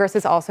 Congress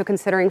is also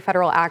considering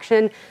federal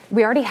action.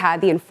 We already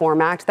had the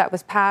Inform Act that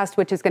was passed,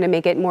 which is going to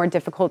make it more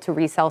difficult to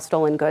resell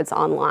stolen goods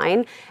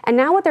online. And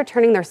now what they're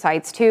turning their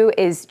sights to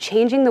is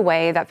changing the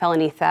way that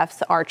felony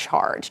thefts are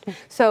charged.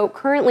 So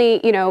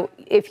currently,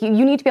 if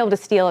you need to be able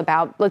to steal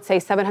about, let's say,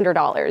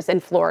 $700 in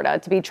Florida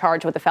to be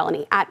charged with a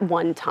felony at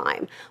one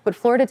time. What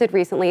Florida did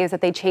recently is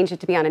that they changed it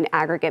to be on an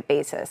aggregate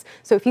basis.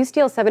 So if you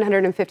steal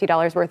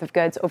 $750 worth of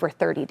goods over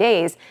 30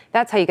 days,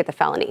 that's how you get the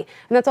felony.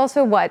 And that's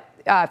also what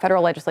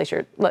federal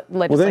legislators Well,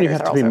 then you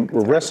have to be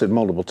arrested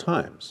multiple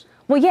times.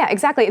 Well, yeah,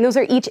 exactly. And those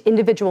are each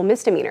individual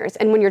misdemeanors.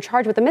 And when you're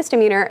charged with a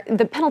misdemeanor,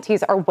 the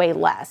penalties are way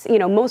less.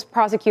 Most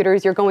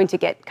prosecutors, you're going to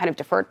get kind of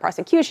deferred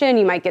prosecution.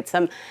 You might get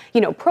some,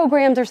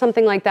 programs or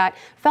something like that.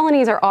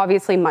 Felonies are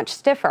obviously much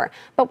stiffer.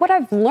 But what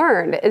I've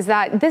learned is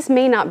that this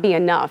may not be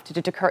enough to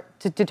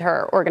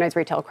deter organized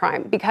retail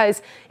crime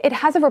because it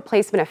has a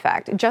replacement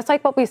effect. Just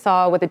like what we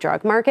saw with the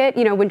drug market,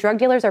 when drug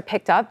dealers are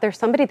picked up, there's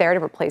somebody there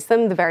to replace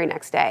them the very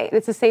next day. And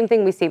it's the same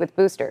thing we see with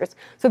boosters.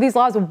 So these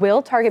laws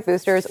will target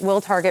boosters, will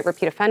target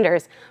repeat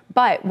offenders.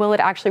 But will it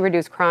actually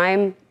reduce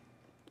crime?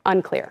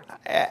 Unclear.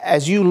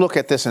 As you look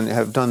at this and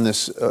have done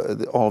this,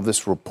 all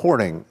this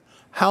reporting,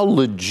 how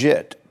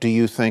legit do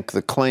you think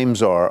the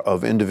claims are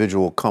of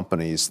individual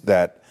companies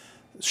that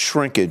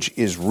shrinkage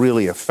is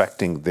really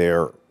affecting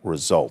their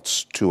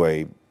results to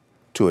a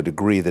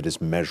degree that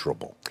is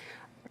measurable?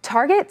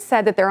 Target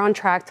said that they're on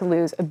track to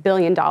lose $1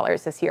 billion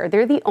this year.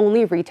 They're the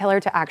only retailer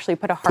to actually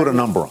put a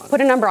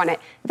number on it.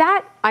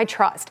 That I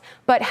trust.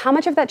 But how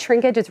much of that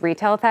shrinkage is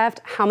retail theft?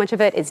 How much of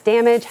it is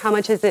damage? How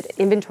much is it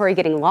inventory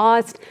getting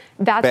lost?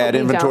 That's bad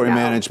inventory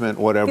management,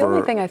 whatever. The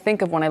only thing I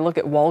think of when I look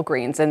at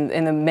Walgreens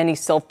and the many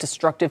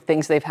self-destructive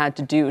things they've had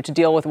to do to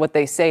deal with what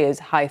they say is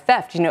high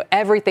theft.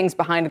 Everything's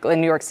behind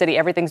in New York City.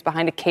 Everything's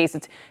behind a case.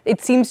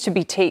 It seems to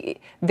be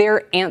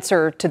their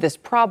answer to this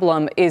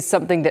problem is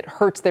something that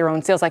hurts their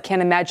own sales. I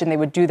can't imagine they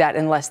would do that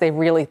unless they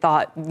really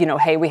thought,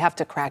 hey, we have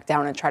to crack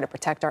down and try to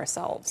protect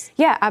ourselves.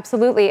 Yeah,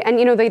 absolutely. And,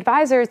 the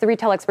advisors, the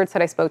retail experts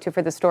that I spoke to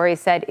for the story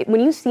said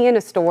when you see in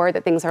a store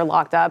that things are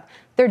locked up,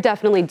 they're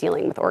definitely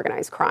dealing with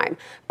organized crime.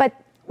 But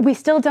we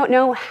still don't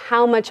know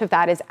how much of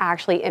that is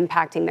actually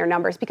impacting their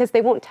numbers because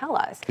they won't tell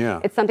us.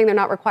 Yeah. It's something they're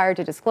not required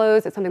to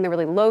disclose. It's something they're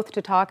really loath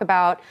to talk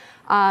about.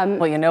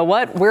 Well, you know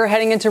what? We're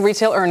heading into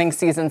retail earnings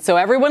season. So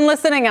everyone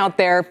listening out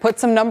there, put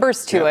some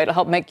numbers to it. It'll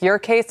help make your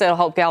case. It'll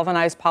help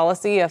galvanize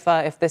policy if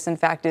this, in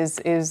fact, is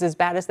as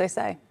bad as they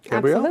say.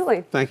 Gabrielle?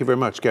 Absolutely. Thank you very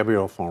much,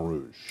 Gabrielle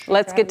Fonrouge.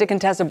 Let's get to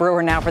Contessa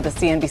Brewer now for the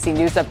CNBC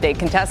News Update.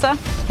 Contessa?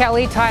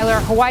 Kelly, Tyler,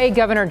 Hawaii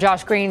Governor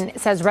Josh Green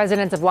says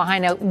residents of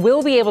Lahaina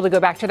will be able to go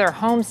back to their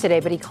homes today,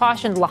 but he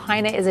cautioned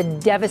Lahaina is a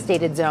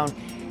devastated zone.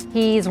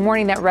 He's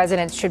warning that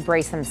residents should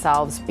brace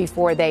themselves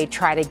before they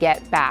try to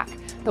get back.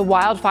 The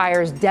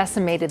wildfires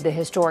decimated the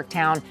historic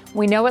town.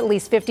 We know at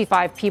least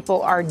 55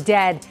 people are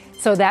dead,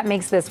 so that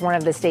makes this one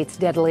of the state's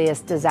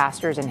deadliest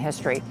disasters in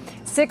history.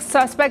 6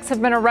 suspects have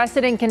been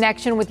arrested in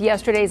connection with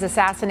yesterday's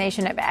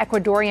assassination of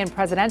Ecuadorian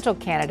presidential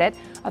candidate.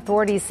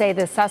 Authorities say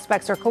the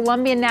suspects are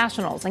Colombian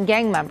nationals and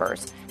gang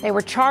members. They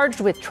were charged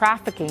with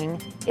trafficking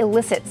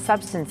illicit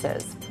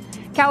substances.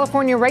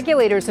 California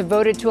regulators have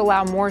voted to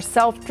allow more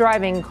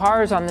self-driving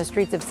cars on the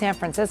streets of San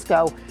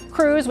Francisco.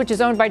 Cruise, which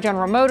is owned by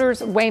General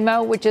Motors,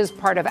 Waymo, which is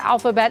part of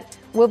Alphabet,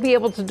 will be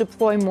able to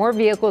deploy more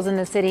vehicles in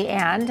the city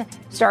and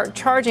start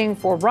charging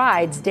for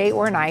rides day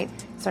or night.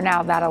 So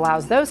now that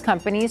allows those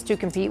companies to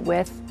compete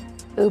with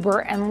Uber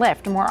and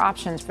Lyft. More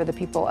options for the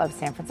people of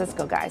San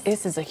Francisco, guys.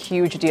 This is a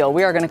huge deal.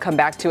 We are going to come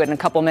back to it in a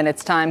couple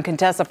minutes' time.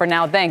 Contessa, for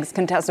now, thanks.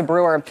 Contessa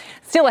Brewer.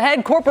 Still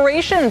ahead,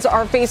 corporations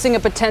are facing a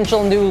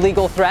potential new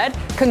legal threat.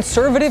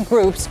 Conservative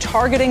groups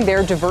targeting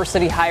their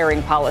diversity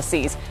hiring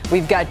policies.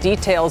 We've got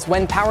details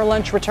when Power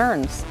Lunch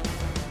returns.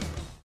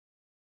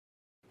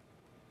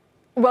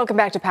 Welcome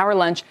back to Power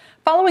Lunch.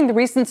 Following the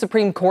recent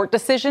Supreme Court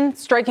decision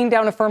striking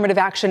down affirmative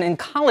action in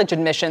college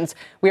admissions,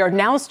 we are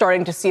now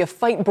starting to see a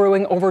fight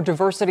brewing over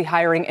diversity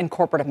hiring in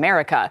corporate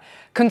America.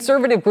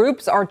 Conservative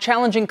groups are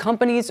challenging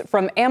companies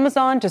from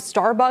Amazon to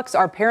Starbucks,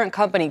 our parent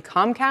company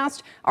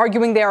Comcast,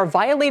 arguing they are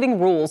violating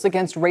rules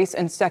against race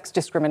and sex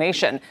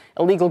discrimination.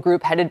 A legal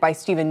group headed by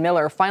Stephen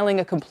Miller filing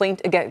a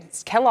complaint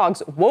against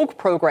Kellogg's woke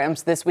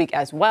programs this week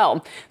as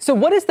well. So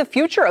what is the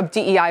future of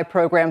DEI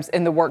programs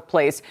in the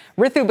workplace?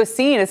 Ritu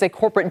Bhasin is a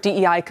corporate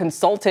DEI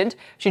consultant.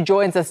 She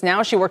joins us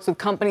now. She works with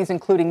companies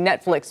including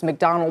Netflix,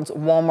 McDonald's,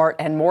 Walmart,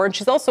 and more. And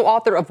she's also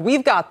author of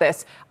We've Got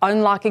This,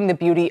 Unlocking the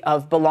Beauty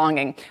of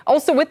Belonging.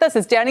 Also with us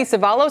is Danny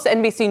Savalos,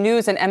 NBC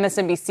News and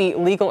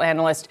MSNBC legal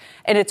analyst.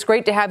 And it's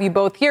great to have you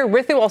both here.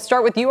 Ritu, I'll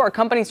start with you. Are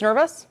companies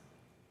nervous?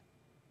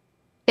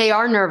 They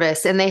are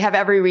nervous, and they have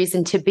every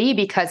reason to be,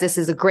 because this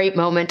is a great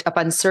moment of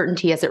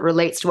uncertainty as it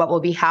relates to what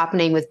will be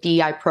happening with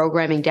DEI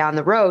programming down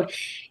the road,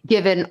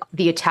 given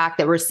the attack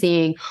that we're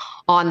seeing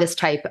on this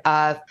type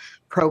of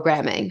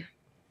programming.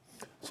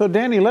 So,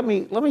 Danny, let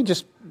me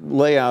just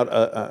lay out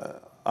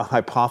a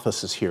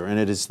hypothesis here, and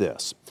it is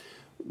this.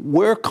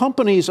 Where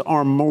companies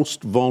are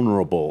most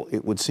vulnerable,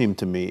 it would seem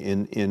to me,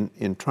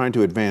 in trying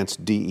to advance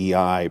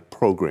DEI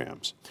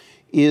programs,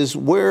 is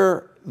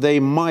where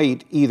they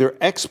might either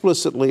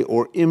explicitly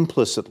or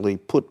implicitly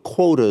put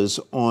quotas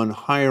on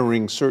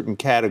hiring certain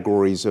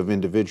categories of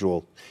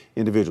individuals,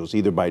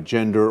 either by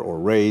gender or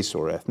race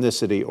or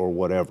ethnicity or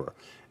whatever.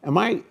 Am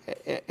I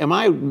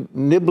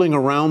nibbling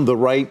around the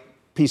right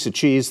piece of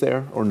cheese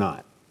there or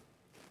not?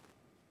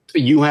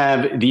 You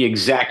have the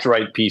exact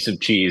right piece of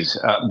cheese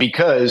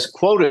because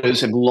quotas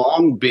have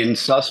long been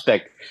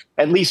suspect,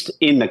 at least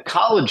in the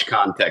college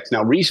context.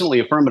 Now, recently,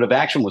 affirmative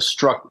action was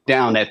struck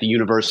down at the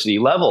university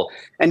level.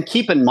 And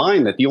keep in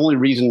mind that the only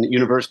reason that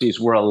universities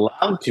were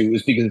allowed to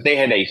is because they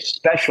had a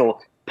special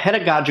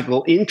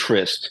pedagogical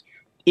interest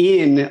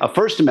in a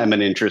First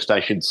Amendment interest,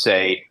 I should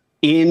say,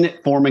 in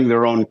forming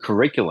their own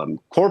curriculum.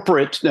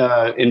 Corporate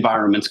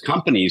environments,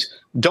 companies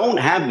don't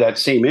have that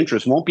same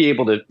interest, won't be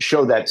able to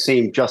show that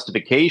same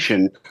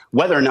justification,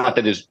 whether or not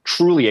that is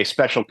truly a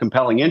special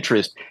compelling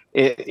interest.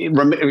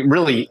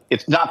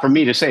 It's not for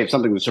me to say. It's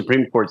something the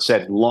Supreme Court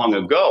said long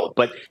ago,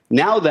 but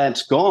now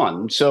that's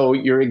gone. So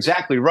you're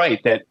exactly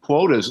right that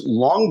quotas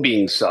long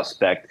being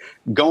suspect,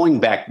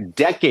 going back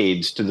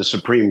decades to the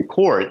Supreme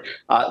Court,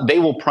 they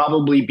will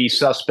probably be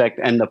suspect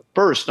and the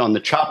first on the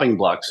chopping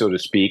block, so to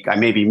speak. I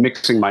may be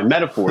mixing my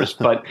metaphors,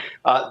 but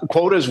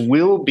quotas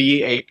will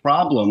be a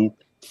problem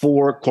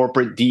for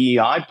corporate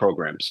DEI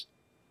programs.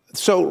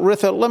 So,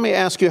 Ritha, let me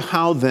ask you,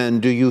 how then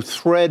do you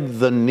thread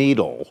the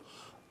needle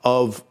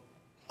of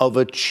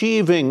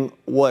achieving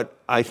what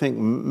I think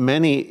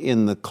many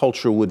in the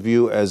culture would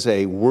view as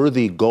a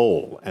worthy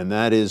goal, and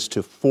that is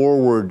to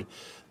forward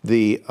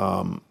the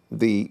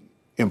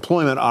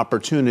employment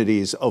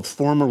opportunities of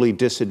formerly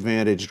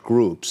disadvantaged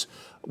groups,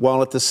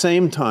 while at the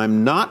same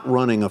time not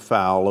running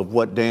afoul of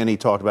what Danny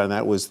talked about, and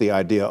that was the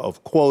idea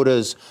of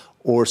quotas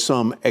or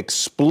some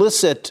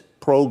explicit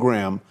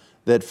program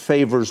that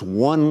favors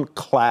one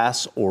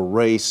class or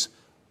race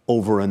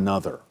over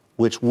another,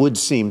 which would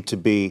seem to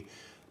be,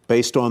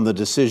 based on the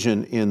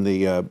decision in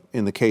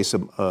the case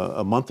of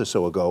a month or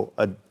so ago,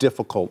 a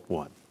difficult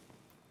one.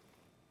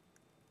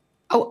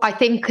 Oh, I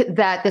think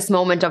that this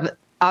moment of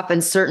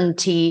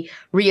uncertainty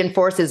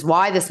reinforces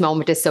why this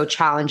moment is so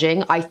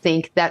challenging. I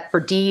think that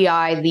for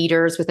DEI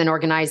leaders within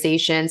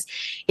organizations,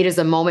 it is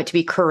a moment to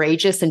be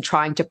courageous in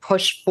trying to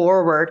push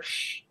forward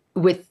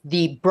with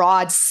the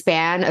broad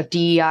span of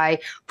DEI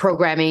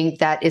programming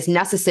that is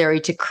necessary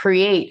to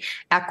create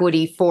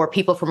equity for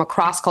people from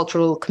across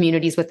cultural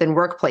communities within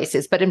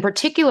workplaces. But in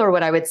particular,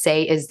 what I would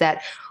say is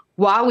that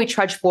while we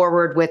trudge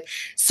forward with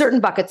certain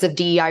buckets of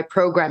DEI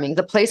programming,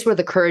 the place where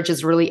the courage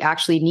is really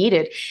actually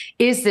needed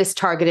is this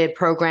targeted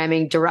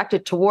programming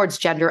directed towards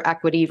gender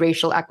equity,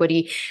 racial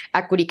equity,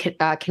 equity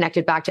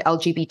connected back to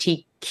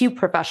LGBTQ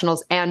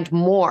professionals, and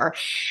more.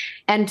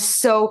 And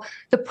so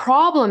the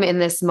problem in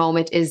this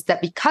moment is that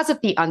because of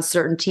the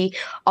uncertainty,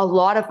 a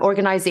lot of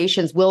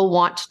organizations will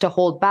want to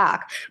hold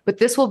back. But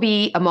this will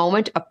be a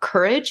moment of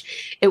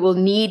courage. It will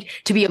need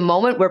to be a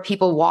moment where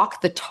people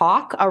walk the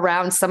talk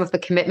around some of the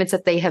commitments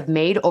that they have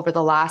made over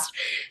the last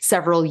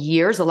several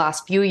years, the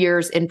last few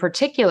years in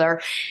particular.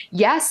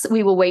 Yes,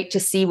 we will wait to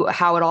see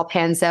how it all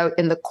pans out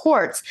in the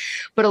courts.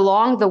 But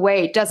along the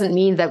way, it doesn't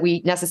mean that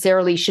we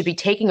necessarily should be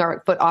taking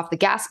our foot off the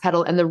gas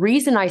pedal. And the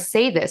reason I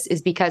say this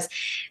is because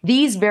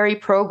these very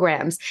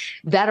programs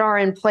that are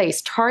in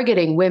place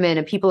targeting women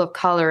and people of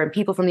color and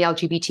people from the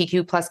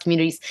LGBTQ plus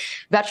communities,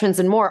 veterans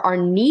and more, are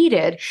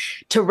needed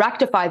to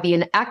rectify the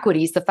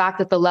inequities, the fact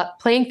that the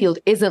playing field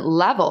isn't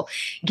level,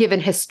 given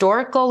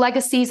historical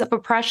legacies of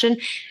oppression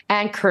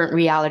and current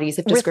realities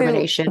of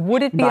discrimination.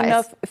 Would it be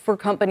enough for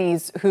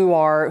companies who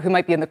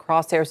might be in the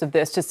crosshairs of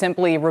this to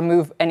simply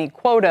remove any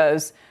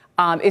quotas?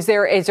 Is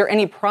there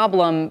any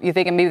problem, you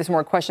think, and maybe this is more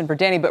a question for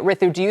Danny, but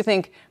Ritu, do you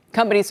think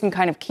companies can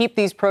kind of keep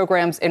these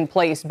programs in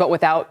place but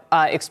without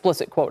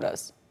explicit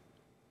quotas?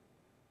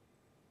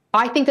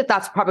 I think that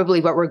that's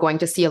probably what we're going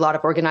to see a lot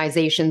of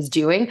organizations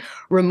doing,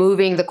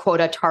 removing the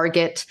quota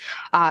target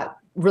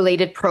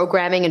related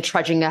programming and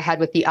trudging ahead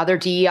with the other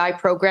DEI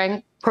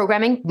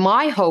programming.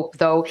 My hope,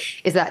 though,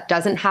 is that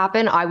doesn't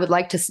happen. I would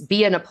like to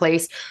be in a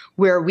place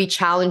where we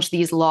challenge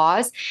these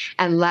laws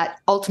and let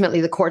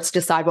ultimately the courts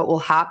decide what will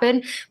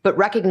happen, but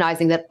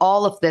recognizing that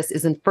all of this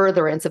is in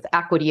furtherance of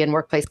equity in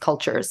workplace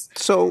cultures.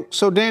 So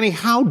Danny,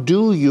 how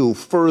do you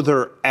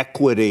further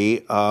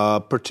equity,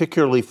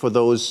 particularly for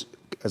those,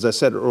 as I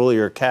said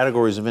earlier,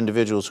 categories of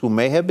individuals who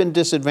may have been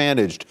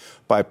disadvantaged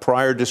by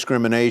prior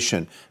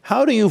discrimination?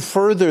 How do you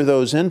further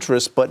those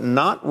interests but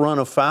not run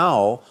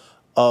afoul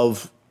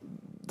of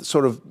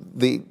sort of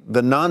the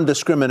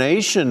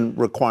non-discrimination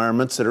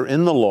requirements that are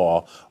in the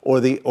law,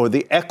 or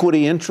the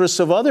equity interests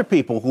of other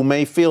people who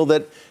may feel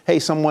that, hey,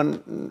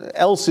 someone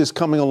else is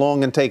coming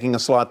along and taking a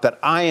slot that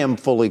I am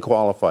fully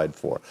qualified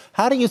for?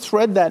 How do you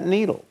thread that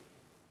needle?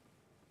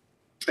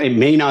 It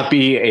may not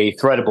be a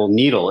threadable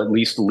needle, at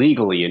least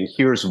legally, and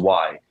here's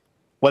why.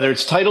 Whether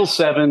it's Title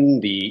VII,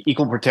 the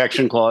Equal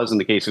Protection Clause in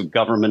the case of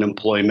government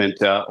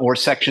employment, or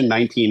Section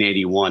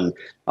 1981,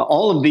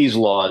 all of these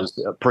laws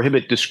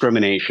prohibit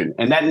discrimination.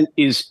 And that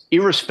is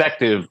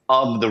irrespective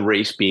of the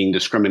race being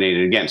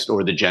discriminated against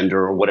or the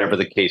gender or whatever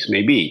the case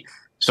may be.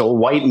 So a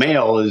white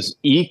male is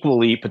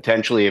equally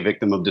potentially a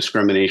victim of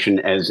discrimination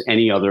as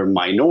any other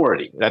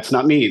minority. That's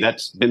not me.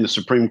 That's been the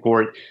Supreme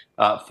Court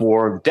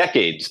for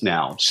decades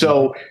now.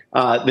 So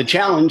the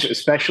challenge,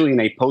 especially in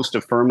a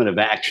post-affirmative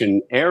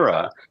action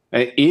era,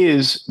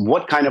 is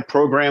what kind of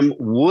program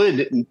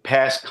would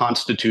pass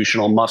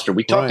constitutional muster.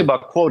 We talked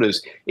about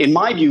quotas. In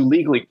my view,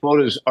 legally,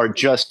 quotas are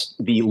just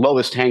the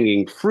lowest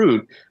hanging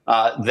fruit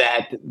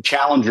that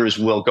challengers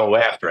will go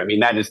after. I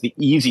mean, that is the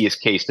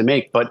easiest case to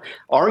make. But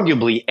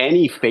arguably,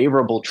 any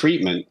favorable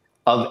treatment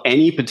of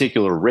any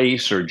particular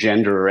race or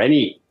gender or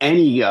any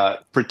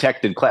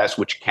protected class,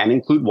 which can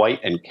include white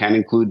and can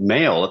include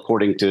male,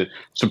 according to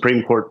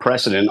Supreme Court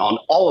precedent on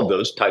all of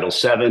those, Title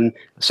VII,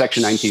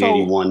 Section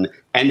 1981,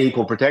 and the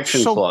Equal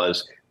Protection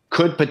Clause,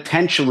 could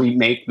potentially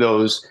make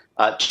those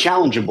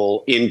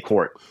challengeable in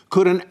court.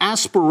 Could an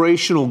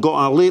aspirational goal,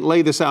 I'll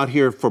lay this out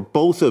here for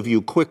both of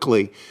you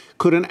quickly,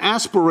 could an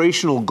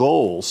aspirational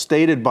goal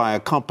stated by a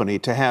company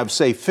to have,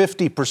 say,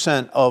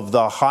 50% of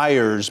the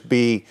hires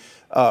be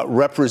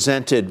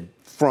represented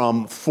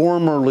from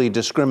formerly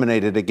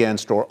discriminated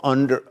against or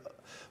under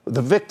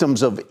the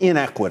victims of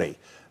inequity,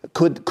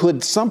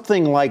 could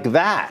something like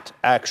that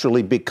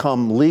actually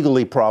become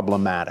legally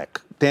problematic?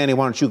 Danny,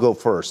 why don't you go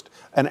first?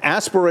 An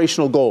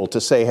aspirational goal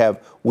to say,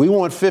 we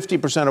want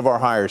 50% of our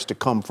hires to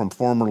come from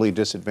formerly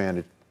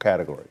disadvantaged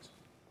categories.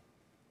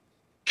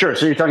 Sure.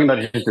 So you're talking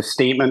about just a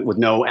statement with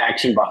no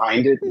action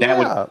behind it. That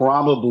would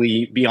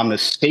probably be on the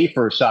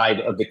safer side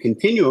of the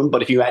continuum.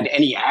 But if you add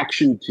any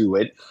action to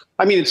it,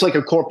 I mean, it's like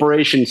a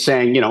corporation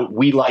saying,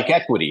 we like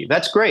equity.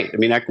 That's great. I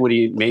mean,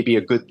 equity may be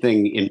a good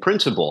thing in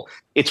principle.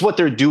 It's what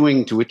they're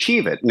doing to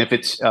achieve it. And if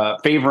it's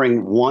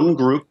favoring one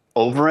group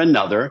over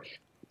another,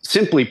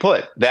 simply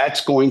put,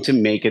 that's going to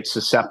make it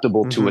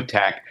susceptible to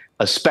attack,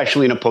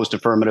 especially in a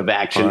post-affirmative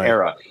action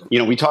era.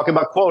 We talk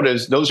about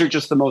quotas. Those are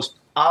just the most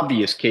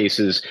obvious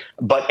cases.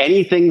 But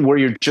anything where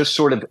you're just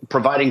sort of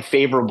providing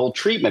favorable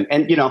treatment.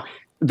 And,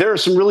 there are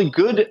some really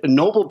good,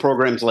 noble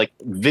programs like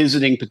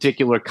visiting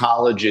particular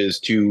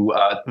colleges to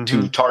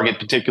target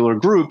particular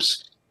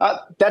groups.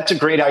 That's a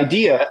great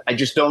idea. I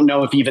just don't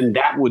know if even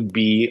that would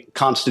be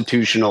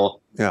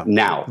constitutional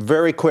now.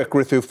 Very quick,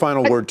 Ritu,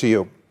 final word to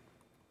you.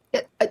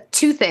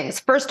 Two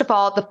things. First of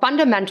all, the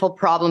fundamental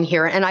problem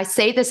here, and I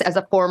say this as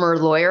a former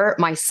lawyer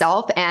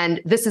myself, and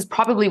this is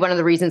probably one of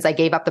the reasons I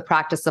gave up the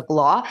practice of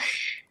law.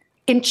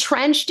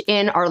 Entrenched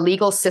in our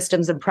legal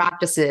systems and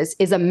practices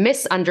is a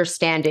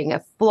misunderstanding, a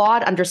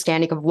flawed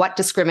understanding of what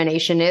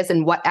discrimination is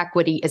and what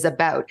equity is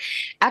about.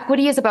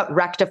 Equity is about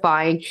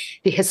rectifying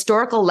the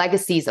historical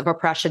legacies of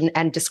oppression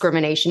and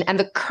discrimination and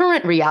the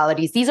current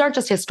realities. These aren't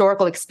just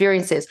historical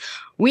experiences.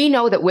 We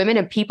know that women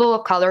and people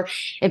of color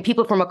and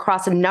people from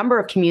across a number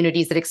of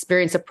communities that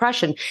experience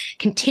oppression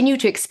continue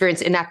to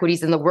experience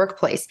inequities in the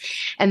workplace.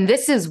 And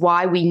this is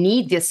why we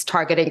need this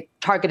targeted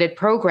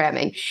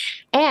programming.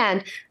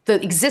 And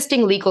the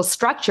existing legal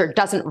structure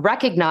doesn't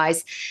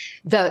recognize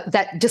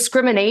that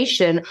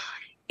discrimination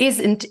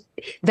isn't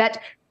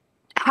that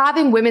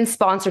having women's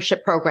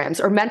sponsorship programs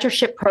or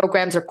mentorship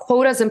programs or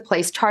quotas in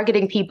place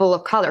targeting people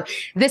of color.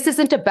 This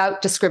isn't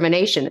about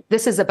discrimination.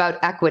 This is about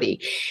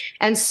equity.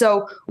 And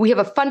so we have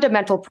a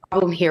fundamental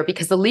problem here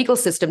because the legal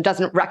system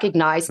doesn't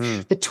recognize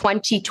the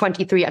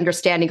 2023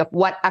 understanding of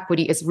what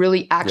equity is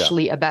really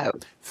actually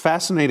about.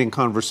 Fascinating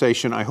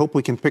conversation. I hope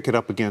we can pick it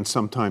up again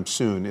sometime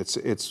soon.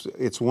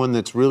 It's one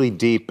that's really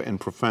deep and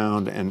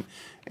profound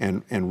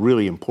and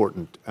really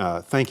important.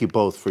 Thank you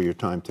both for your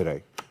time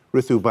today.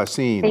 Ritu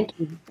Bhasin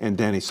and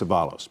Danny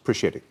Ceballos.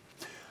 Appreciate it.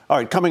 All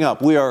right, coming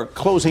up, we are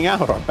closing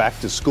out our Back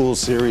to School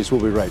series. We'll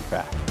be right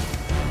back.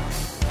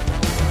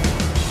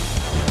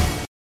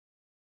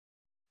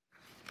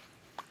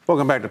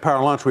 Welcome back to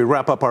Power Lunch. We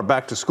wrap up our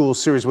Back to School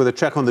series with a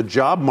check on the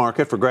job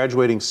market for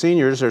graduating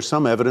seniors. There's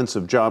some evidence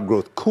of job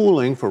growth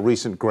cooling for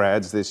recent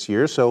grads this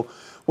year. So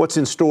what's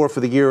in store for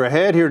the year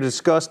ahead? Here to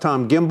discuss,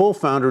 Tom Gimbel,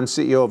 founder and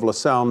CEO of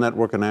LaSalle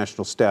Network, a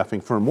national staffing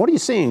firm. What are you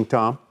seeing,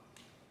 Tom?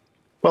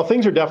 Well,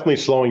 things are definitely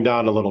slowing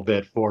down a little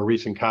bit for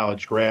recent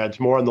college grads,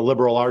 more on the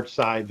liberal arts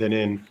side than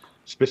in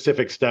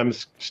specific STEM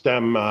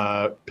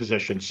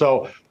positions.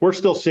 So we're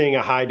still seeing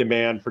a high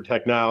demand for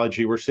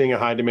technology. We're seeing a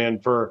high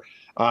demand for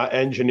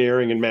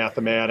engineering and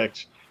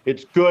mathematics.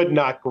 It's good,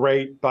 not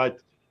great, but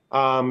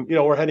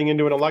we're heading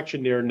into an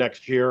election year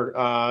next year.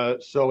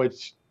 So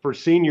it's for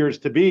seniors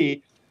to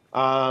be,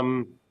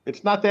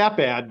 it's not that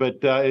bad, but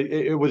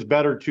it was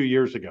better 2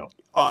 years ago.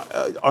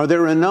 Are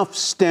there enough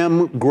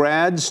STEM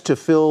grads to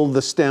fill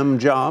the STEM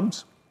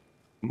jobs?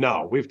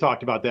 No, we've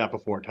talked about that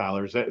before,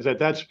 Tyler.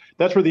 That's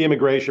where the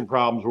immigration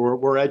problems.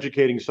 We're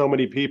educating so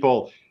many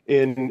people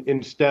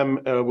in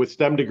STEM with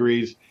STEM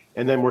degrees,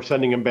 and then we're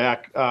sending them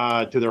back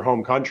to their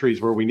home countries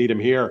where we need them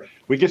here.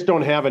 We just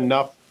don't have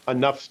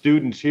enough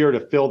students here to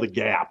fill the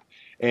gap.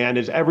 And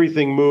as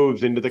everything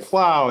moves into the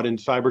cloud and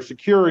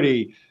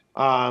cybersecurity,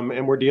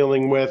 and we're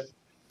dealing with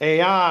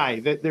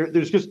AI,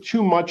 there's just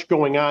too much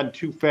going on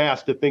too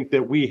fast to think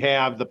that we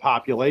have the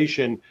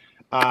population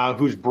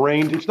whose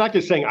brains, it's not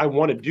just saying, I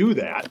want to do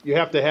that. You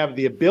have to have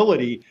the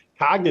ability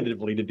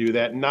cognitively to do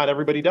that, and not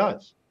everybody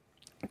does.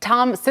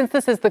 Tom, since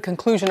this is the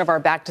conclusion of our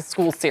Back to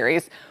School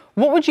series,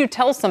 what would you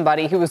tell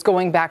somebody who is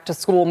going back to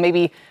school,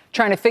 maybe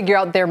trying to figure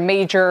out their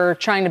major,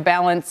 trying to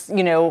balance,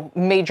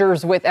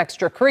 majors with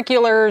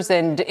extracurriculars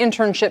and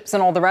internships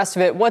and all the rest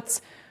of it? What's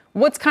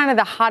kind of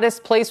the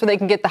hottest place where they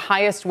can get the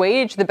highest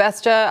wage, the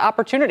best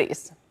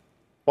opportunities?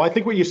 Well, I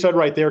think what you said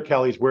right there,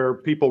 Kelly, is where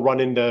people run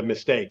into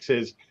mistakes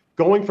is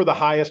going for the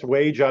highest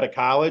wage out of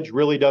college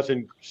really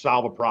doesn't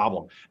solve a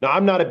problem. Now,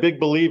 I'm not a big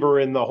believer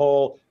in the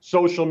whole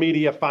social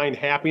media find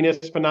happiness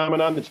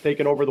phenomenon that's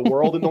taken over the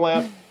world in the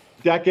last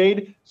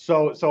decade.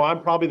 So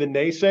I'm probably the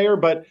naysayer,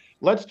 but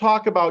let's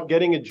talk about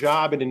getting a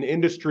job in an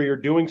industry or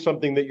doing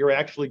something that you're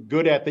actually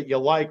good at that you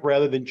like,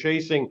 rather than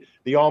chasing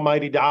the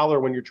almighty dollar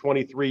when you're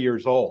 23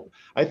 years old.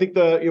 I think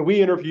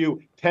we interview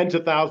tens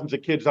of thousands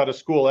of kids out of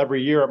school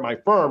every year at my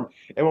firm.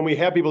 And when we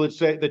have people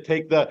that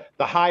take the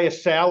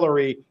highest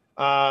salary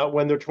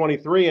when they're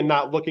 23 and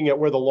not looking at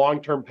where the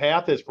long-term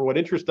path is for what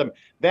interests them,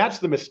 that's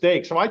the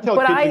mistake. So I tell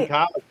kids in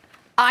college,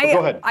 go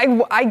ahead.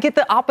 I get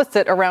the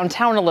opposite around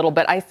town a little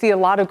bit. I see a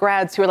lot of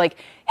grads who are like,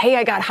 hey,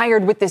 I got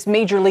hired with this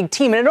major league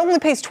team and it only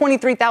pays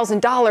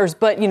 $23,000.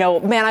 But,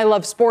 man, I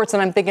love sports.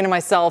 And I'm thinking to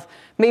myself,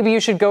 maybe you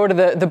should go to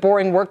the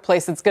boring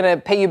workplace that's going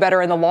to pay you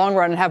better in the long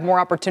run and have more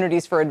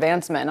opportunities for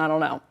advancement. I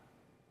don't know.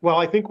 Well,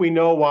 I think we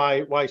know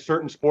why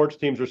certain sports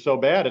teams are so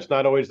bad. It's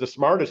not always the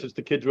smartest. It's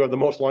the kids who have the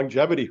most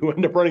longevity who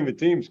end up running the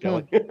teams,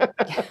 Kelly.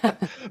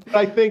 But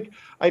I think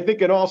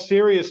in all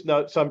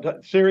seriousness,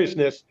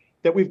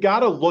 that we've got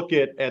to look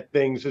at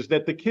things is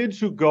that the kids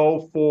who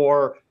go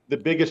for the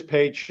biggest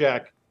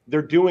paycheck,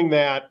 they're doing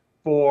that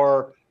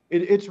for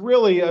it's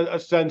really a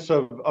sense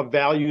of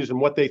values and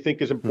what they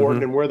think is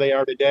important and where they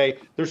are today.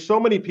 There's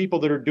so many people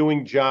that are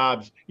doing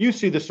jobs. You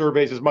see the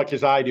surveys as much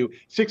as I do.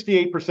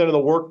 68% of the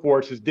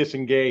workforce is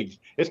disengaged.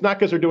 It's not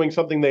because they're doing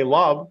something they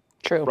love.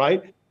 True.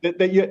 Right?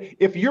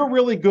 If you're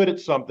really good at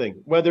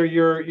something, whether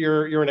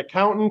you're an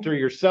accountant or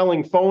you're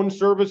selling phone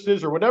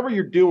services or whatever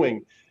you're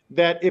doing,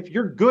 that if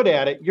you're good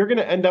at it, you're going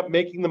to end up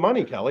making the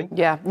money, Kelly.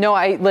 Yeah. No,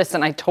 I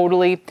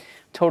totally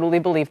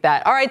believe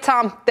that. All right,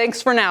 Tom,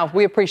 thanks for now.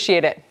 We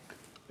appreciate it.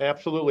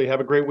 Absolutely.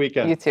 Have a great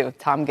weekend. You too.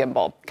 Tom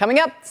Gimbel. Coming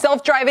up,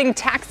 self-driving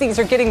taxis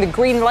are getting the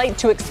green light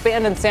to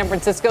expand in San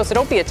Francisco, so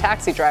don't be a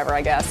taxi driver,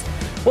 I guess.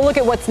 We'll look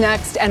at what's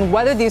next and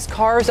whether these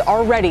cars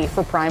are ready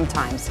for prime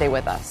time. Stay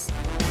with us.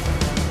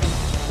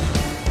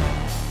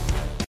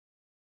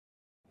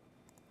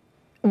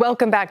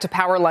 Welcome back to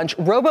Power Lunch.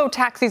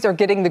 Robo-taxis are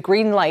getting the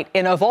green light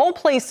in, of all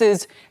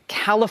places,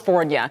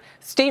 California.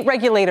 State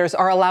regulators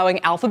are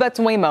allowing Alphabet's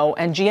Waymo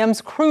and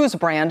GM's Cruise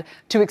brand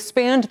to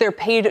expand their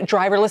paid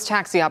driverless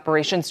taxi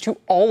operations to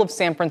all of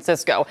San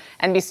Francisco.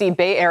 NBC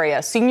Bay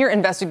Area senior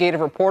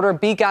investigative reporter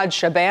Bigad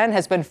Shaban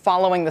has been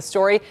following the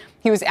story.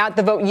 He was at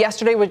the vote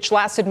yesterday, which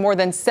lasted more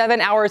than 7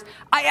 hours.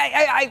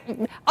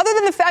 Other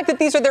than the fact that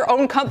these are their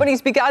own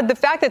companies, Bigad, the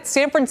fact that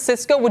San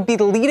Francisco would be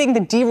leading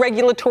the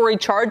deregulatory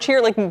charge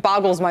here,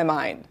 boggles my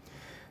mind.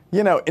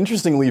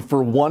 Interestingly,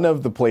 for one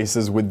of the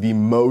places with the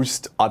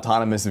most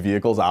autonomous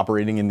vehicles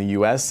operating in the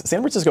U.S.,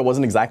 San Francisco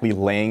wasn't exactly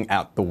laying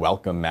out the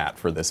welcome mat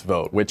for this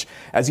vote, which,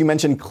 as you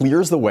mentioned,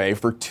 clears the way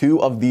for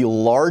two of the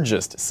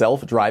largest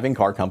self-driving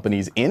car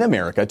companies in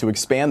America to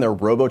expand their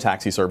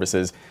robo-taxi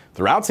services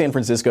throughout San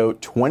Francisco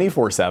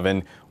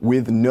 24/7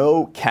 with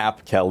no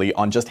cap, Kelly,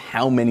 on just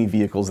how many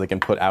vehicles they can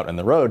put out on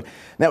the road.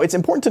 Now, it's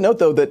important to note,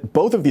 though, that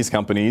both of these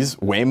companies,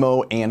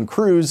 Waymo and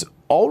Cruise,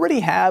 already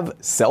have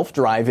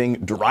self-driving,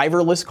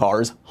 driverless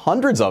cars,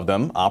 hundreds of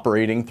them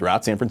operating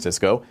throughout San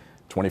Francisco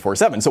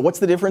 24/7. So what's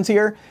the difference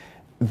here?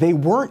 they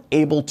weren't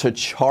able to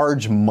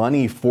charge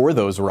money for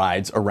those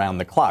rides around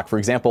the clock. For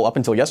example, up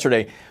until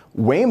yesterday,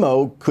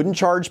 Waymo couldn't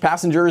charge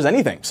passengers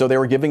anything, so they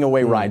were giving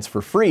away rides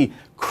for free.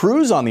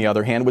 Cruise, on the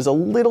other hand, was a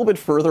little bit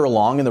further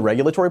along in the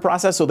regulatory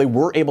process, so they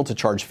were able to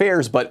charge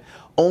fares, but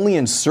only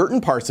in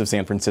certain parts of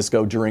San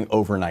Francisco during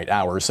overnight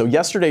hours. So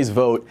yesterday's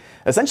vote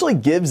essentially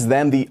gives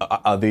them the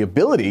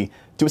ability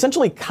to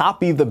essentially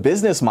copy the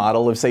business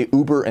model of, say,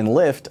 Uber and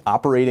Lyft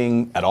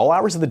operating at all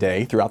hours of the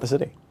day throughout the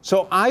city.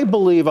 So I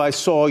believe I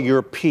saw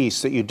your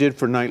piece that you did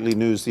for Nightly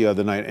News the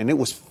other night, and it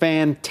was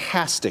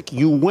fantastic.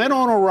 You went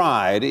on a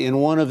ride in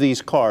one of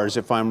these cars,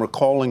 if I'm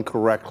recalling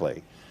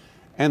correctly,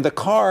 and the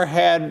car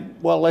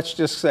had, well, let's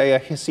just say a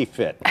hissy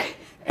fit.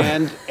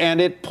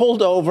 And it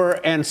pulled over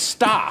and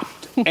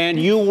stopped,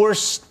 and you were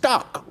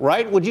stuck,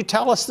 right? Would you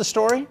tell us the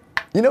story?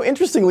 You know,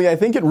 interestingly, I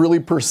think it really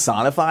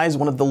personifies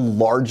one of the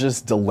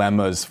largest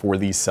dilemmas for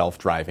these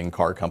self-driving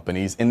car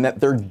companies in that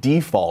their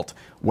default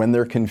when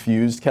they're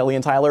confused, Kelly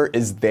and Tyler,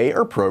 is they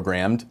are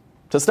programmed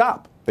to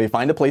stop. They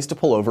find a place to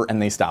pull over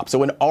and they stop.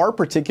 So in our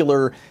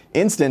particular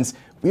instance,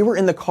 we were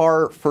in the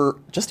car for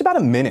just about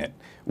a minute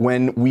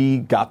when we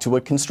got to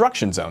a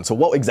construction zone. So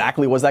what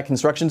exactly was that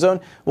construction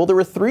zone? Well, there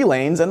were 3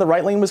 lanes and the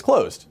right lane was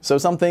closed. So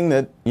something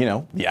that, you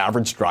know, the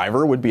average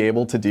driver would be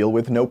able to deal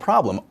with no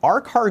problem.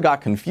 Our car got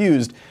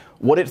confused.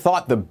 What it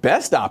thought the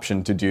best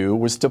option to do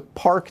was to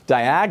park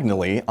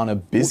diagonally on a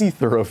busy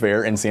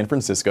thoroughfare in San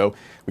Francisco.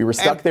 We were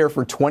stuck there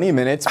for 20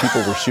 minutes.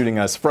 People were shooting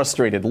us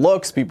frustrated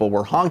looks. People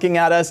were honking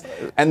at us.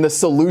 And the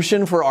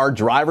solution for our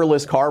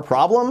driverless car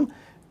problem?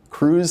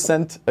 Cruise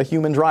sent a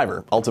human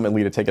driver,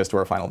 ultimately to take us to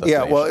our final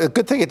destination. Yeah, well, a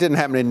good thing it didn't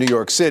happen in New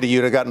York City.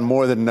 You'd have gotten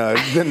more than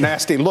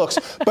nasty looks.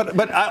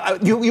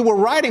 But you were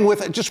riding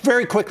with, just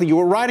very quickly, you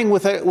were riding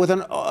with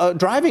a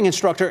driving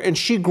instructor, and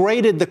she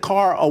graded the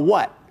car a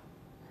what?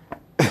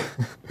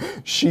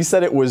 She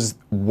said it was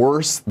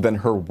worse than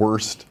her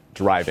worst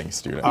driving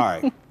student. All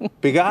right.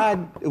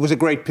 Bigad, it was a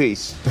great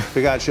piece.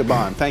 Bigad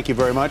Shaban, thank you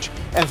very much.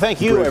 And thank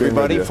you,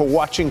 everybody, for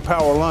watching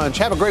Power Lunch.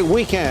 Have a great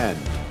weekend.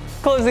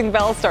 Closing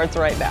bell starts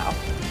right now.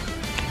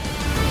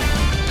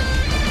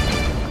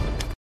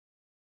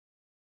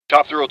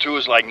 Top Thrill 2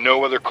 is like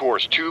no other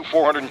course. 2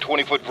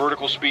 420-foot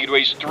vertical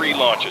speedways, 3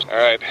 launches. All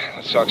right,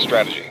 let's talk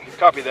strategy.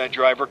 Copy that,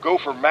 driver. Go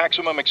for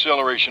maximum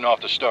acceleration off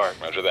the start.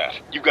 Roger that.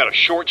 You've got a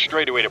short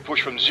straightaway to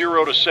push from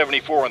 0 to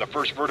 74 on the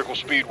first vertical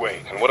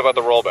speedway. And what about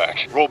the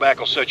rollback? Rollback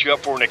will set you up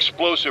for an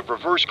explosive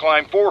reverse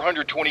climb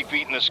 420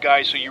 feet in the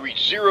sky so you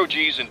reach 0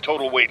 G's in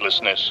total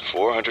weightlessness.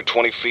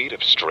 420 feet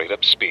of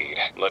straight-up speed.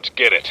 Let's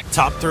get it.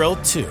 Top Thrill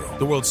 2,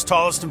 the world's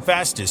tallest and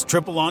fastest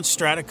triple-launch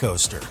strata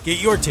coaster.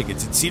 Get your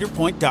tickets at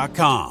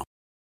cedarpoint.com.